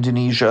activities in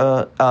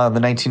Indonesia,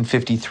 the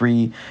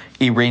 1953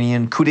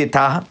 Iranian coup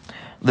d'etat,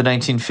 the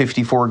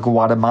 1954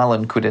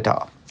 Guatemalan coup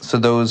d'etat. So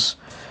those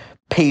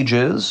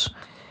pages.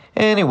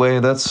 Anyway,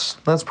 that's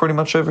pretty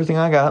much everything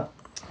I got.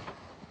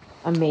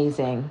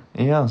 Amazing.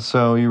 Yeah,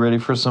 so you ready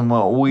for some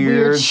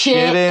weird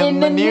shit in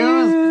the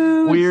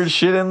news? Weird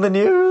shit in the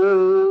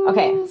news.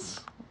 Okay.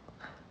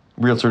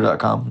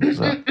 Realtor.com.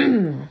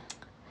 So.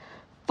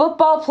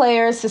 Football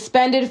players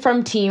suspended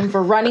from team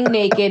for running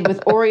naked with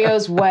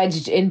Oreos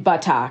wedged in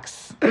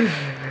buttocks.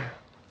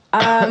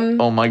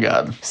 Oh my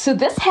God. So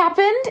this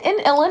happened in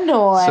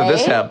Illinois. So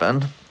this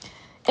happened.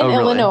 In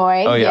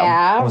Illinois, oh,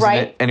 yeah. Wasn't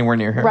right. it anywhere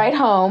near here. Right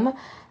home.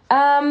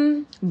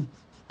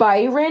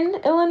 Byron,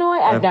 Illinois?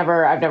 I've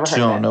never heard of it.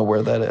 Don't know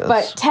where that is.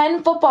 But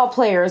 10 football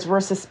players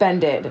were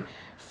suspended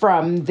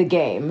from the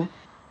game.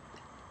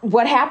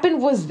 What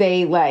happened was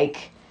they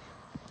like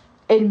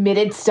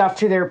admitted stuff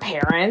to their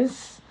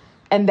parents,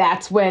 and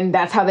that's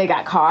how they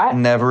got caught.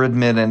 Never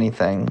admit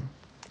anything.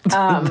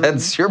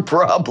 That's your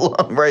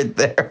problem right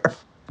there.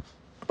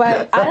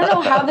 But I don't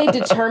know how they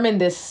determined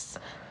this,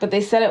 but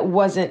they said it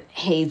wasn't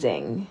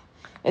hazing.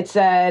 It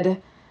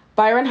said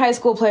Byron High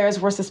School players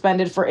were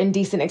suspended for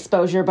indecent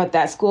exposure, but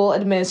that school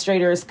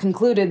administrators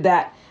concluded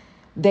that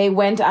they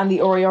went on the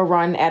Oreo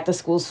run at the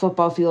school's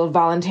football field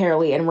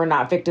voluntarily and were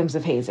not victims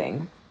of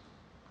hazing.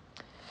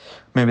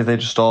 Maybe they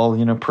just all,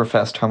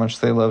 professed how much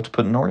they loved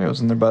putting Oreos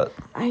in their butt.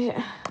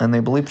 And they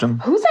believed them.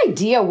 Whose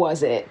idea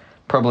was it?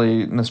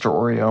 Probably Mr.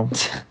 Oreo.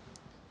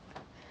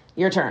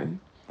 Your turn.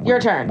 Your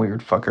turn.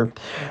 Weird fucker.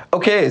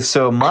 Okay,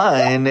 so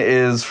mine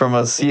is from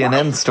a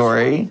CNN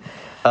story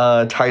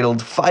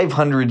titled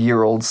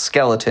 500-Year-Old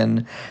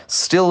Skeleton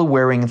Still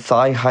Wearing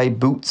Thigh-High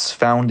Boots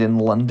Found in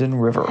London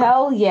River.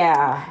 Hell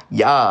yeah.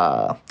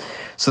 Yeah.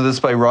 So this is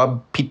by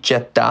Rob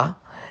Pichetta,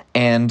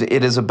 and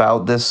it is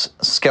about this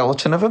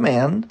skeleton of a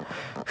man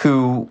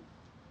who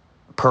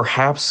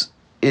perhaps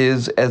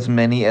is as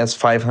many as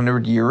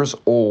 500 years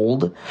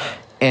old,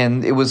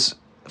 and it was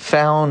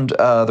found,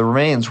 the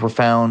remains were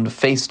found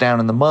face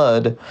down in the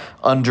mud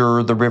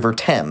under the River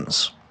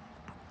Thames.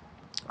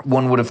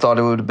 One would have thought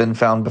it would have been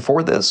found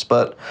before this,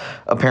 but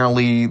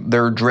apparently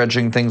they're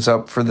dredging things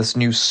up for this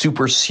new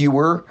super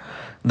sewer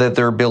that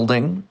they're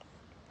building.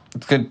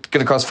 It's going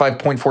to cost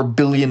 $5.4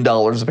 billion,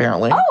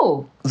 apparently.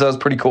 Oh! So that was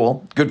pretty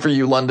cool. Good for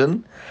you,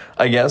 London.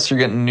 I guess you're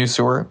getting a new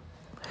sewer.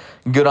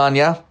 Good on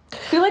ya. I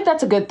feel like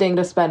that's a good thing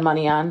to spend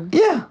money on.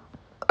 Yeah.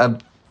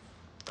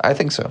 I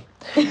think so.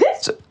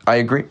 So I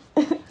agree.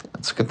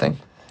 That's a good thing.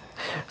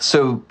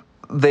 So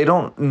they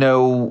don't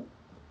know,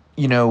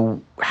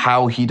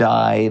 how he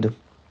died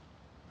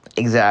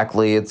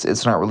exactly.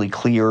 It's not really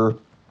clear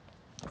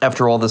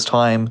after all this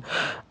time,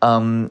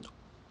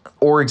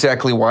 or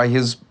exactly why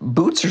his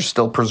boots are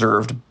still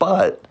preserved,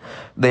 but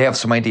they have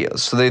some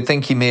ideas. So they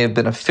think he may have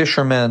been a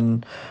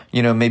fisherman,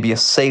 maybe a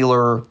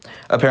sailor.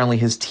 Apparently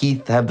his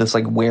teeth have this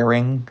like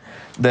wearing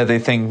that they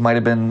think might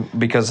have been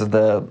because of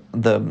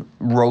the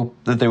rope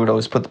that they would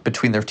always put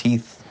between their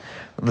teeth,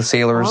 the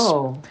sailors,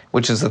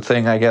 which is the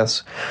thing, I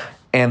guess.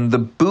 And the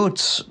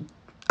boots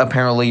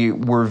apparently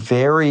were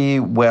very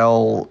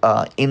well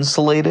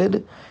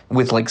insulated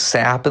with like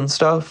sap and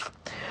stuff.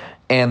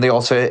 And they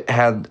also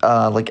had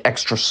like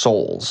extra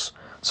soles.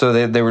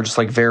 So they were just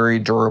like very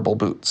durable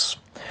boots.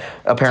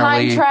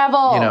 Apparently, time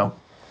travel.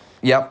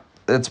 Yep.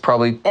 It's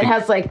probably... It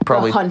has like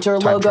the Hunter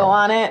logo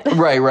on it.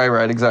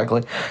 Right,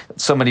 exactly.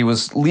 Somebody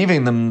was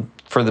leaving them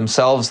for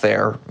themselves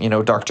there.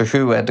 Doctor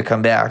Who had to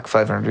come back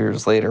 500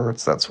 years later.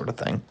 It's that sort of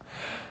thing.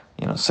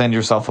 Send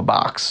yourself a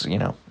box,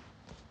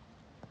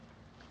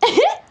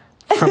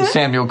 From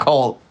Samuel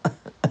Colt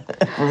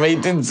from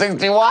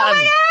 1861.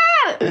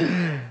 Oh my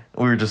God!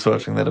 We were just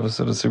watching that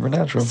episode of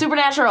Supernatural.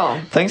 Supernatural.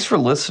 Thanks for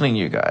listening,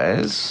 you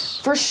guys.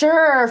 For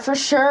sure, for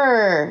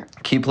sure.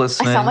 Keep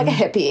listening. I sound like a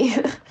hippie.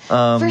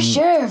 For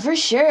sure, for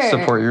sure.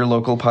 Support your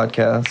local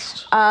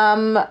podcast.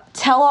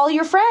 Tell all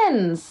your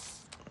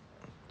friends.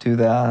 Do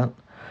that.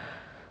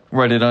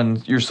 Write it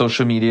on your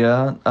social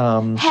media.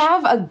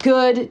 Have a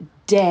good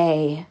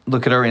day.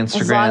 Look at our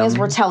Instagram. As long as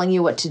we're telling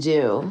you what to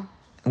do.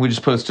 We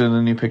just posted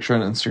a new picture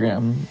on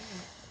Instagram.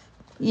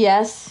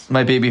 Yes.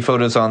 My baby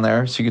photo's on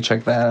there, so you can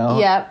check that out.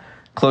 Yep.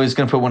 Chloe's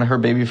going to put one of her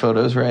baby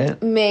photos,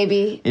 right?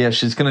 Maybe. Yeah,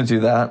 she's going to do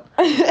that.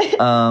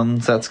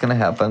 So that's going to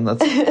happen.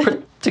 That's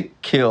pretty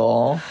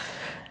cool.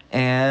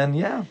 And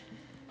yeah.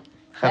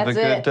 Have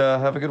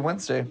a good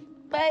Wednesday.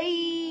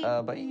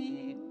 Bye. Bye.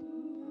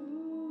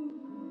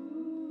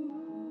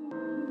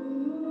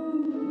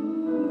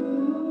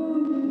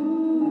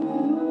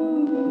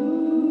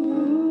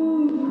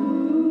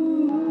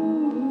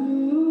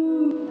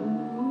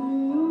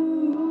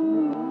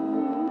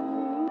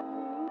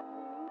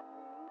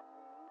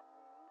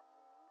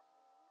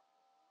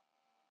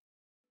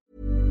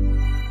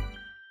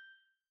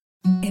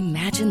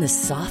 Imagine the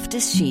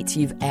softest sheets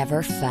you've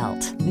ever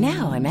felt.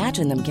 Now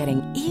imagine them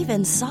getting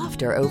even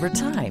softer over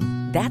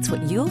time. That's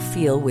what you'll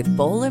feel with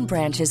Boll &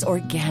 Branch's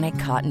organic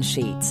cotton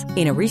sheets.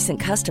 In a recent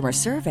customer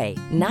survey,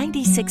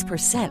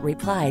 96%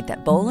 replied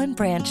that Boll &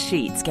 Branch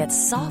sheets get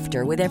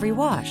softer with every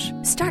wash.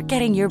 Start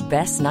getting your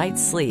best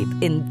night's sleep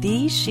in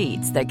these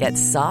sheets that get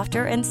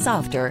softer and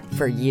softer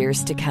for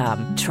years to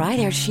come. Try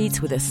their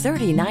sheets with a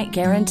 30-night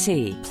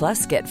guarantee.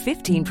 Plus, get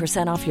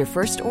 15% off your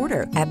first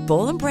order at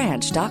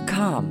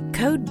bollandbranch.com.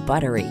 Code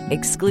BUTTERY.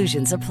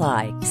 Exclusions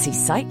apply. See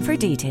site for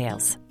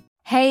details.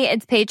 Hey,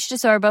 it's Paige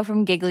DeSorbo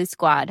from Giggly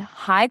Squad.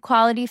 High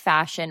quality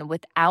fashion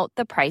without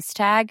the price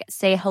tag.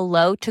 Say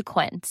hello to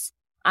Quince.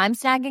 I'm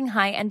snagging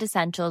high-end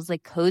essentials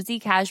like cozy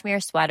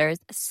cashmere sweaters,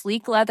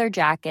 sleek leather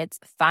jackets,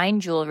 fine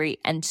jewelry,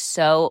 and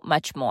so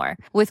much more.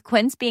 With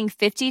Quince being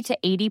 50 to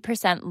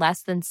 80%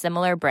 less than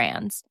similar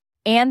brands.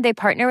 And they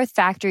partner with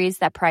factories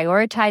that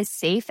prioritize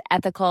safe,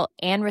 ethical,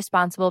 and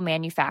responsible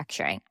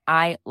manufacturing.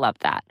 I love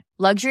that.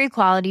 Luxury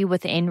quality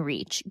within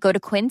reach. Go to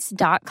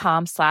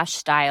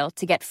quince.com/style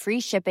to get free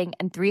shipping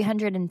and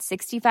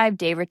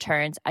 365-day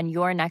returns on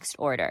your next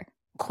order.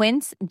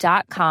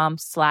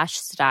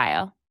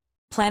 Quince.com/style.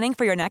 Planning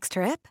for your next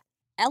trip?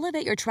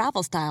 Elevate your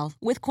travel style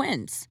with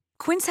Quince.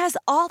 Quince has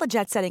all the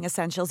jet-setting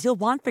essentials you'll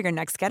want for your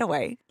next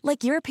getaway,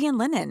 like European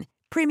linen,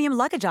 premium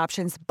luggage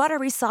options,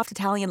 buttery soft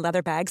Italian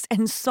leather bags,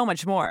 and so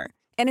much more.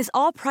 And is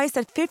all priced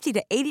at 50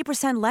 to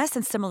 80% less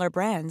than similar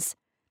brands.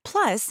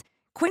 Plus,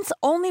 Quince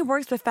only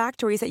works with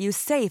factories that use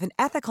safe and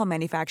ethical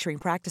manufacturing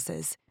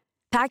practices.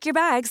 Pack your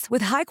bags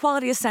with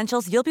high-quality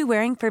essentials you'll be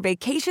wearing for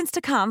vacations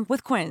to come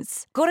with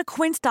Quince. Go to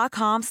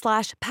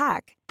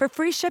quince.com/pack for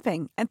free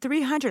shipping and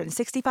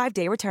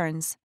 365-day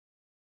returns.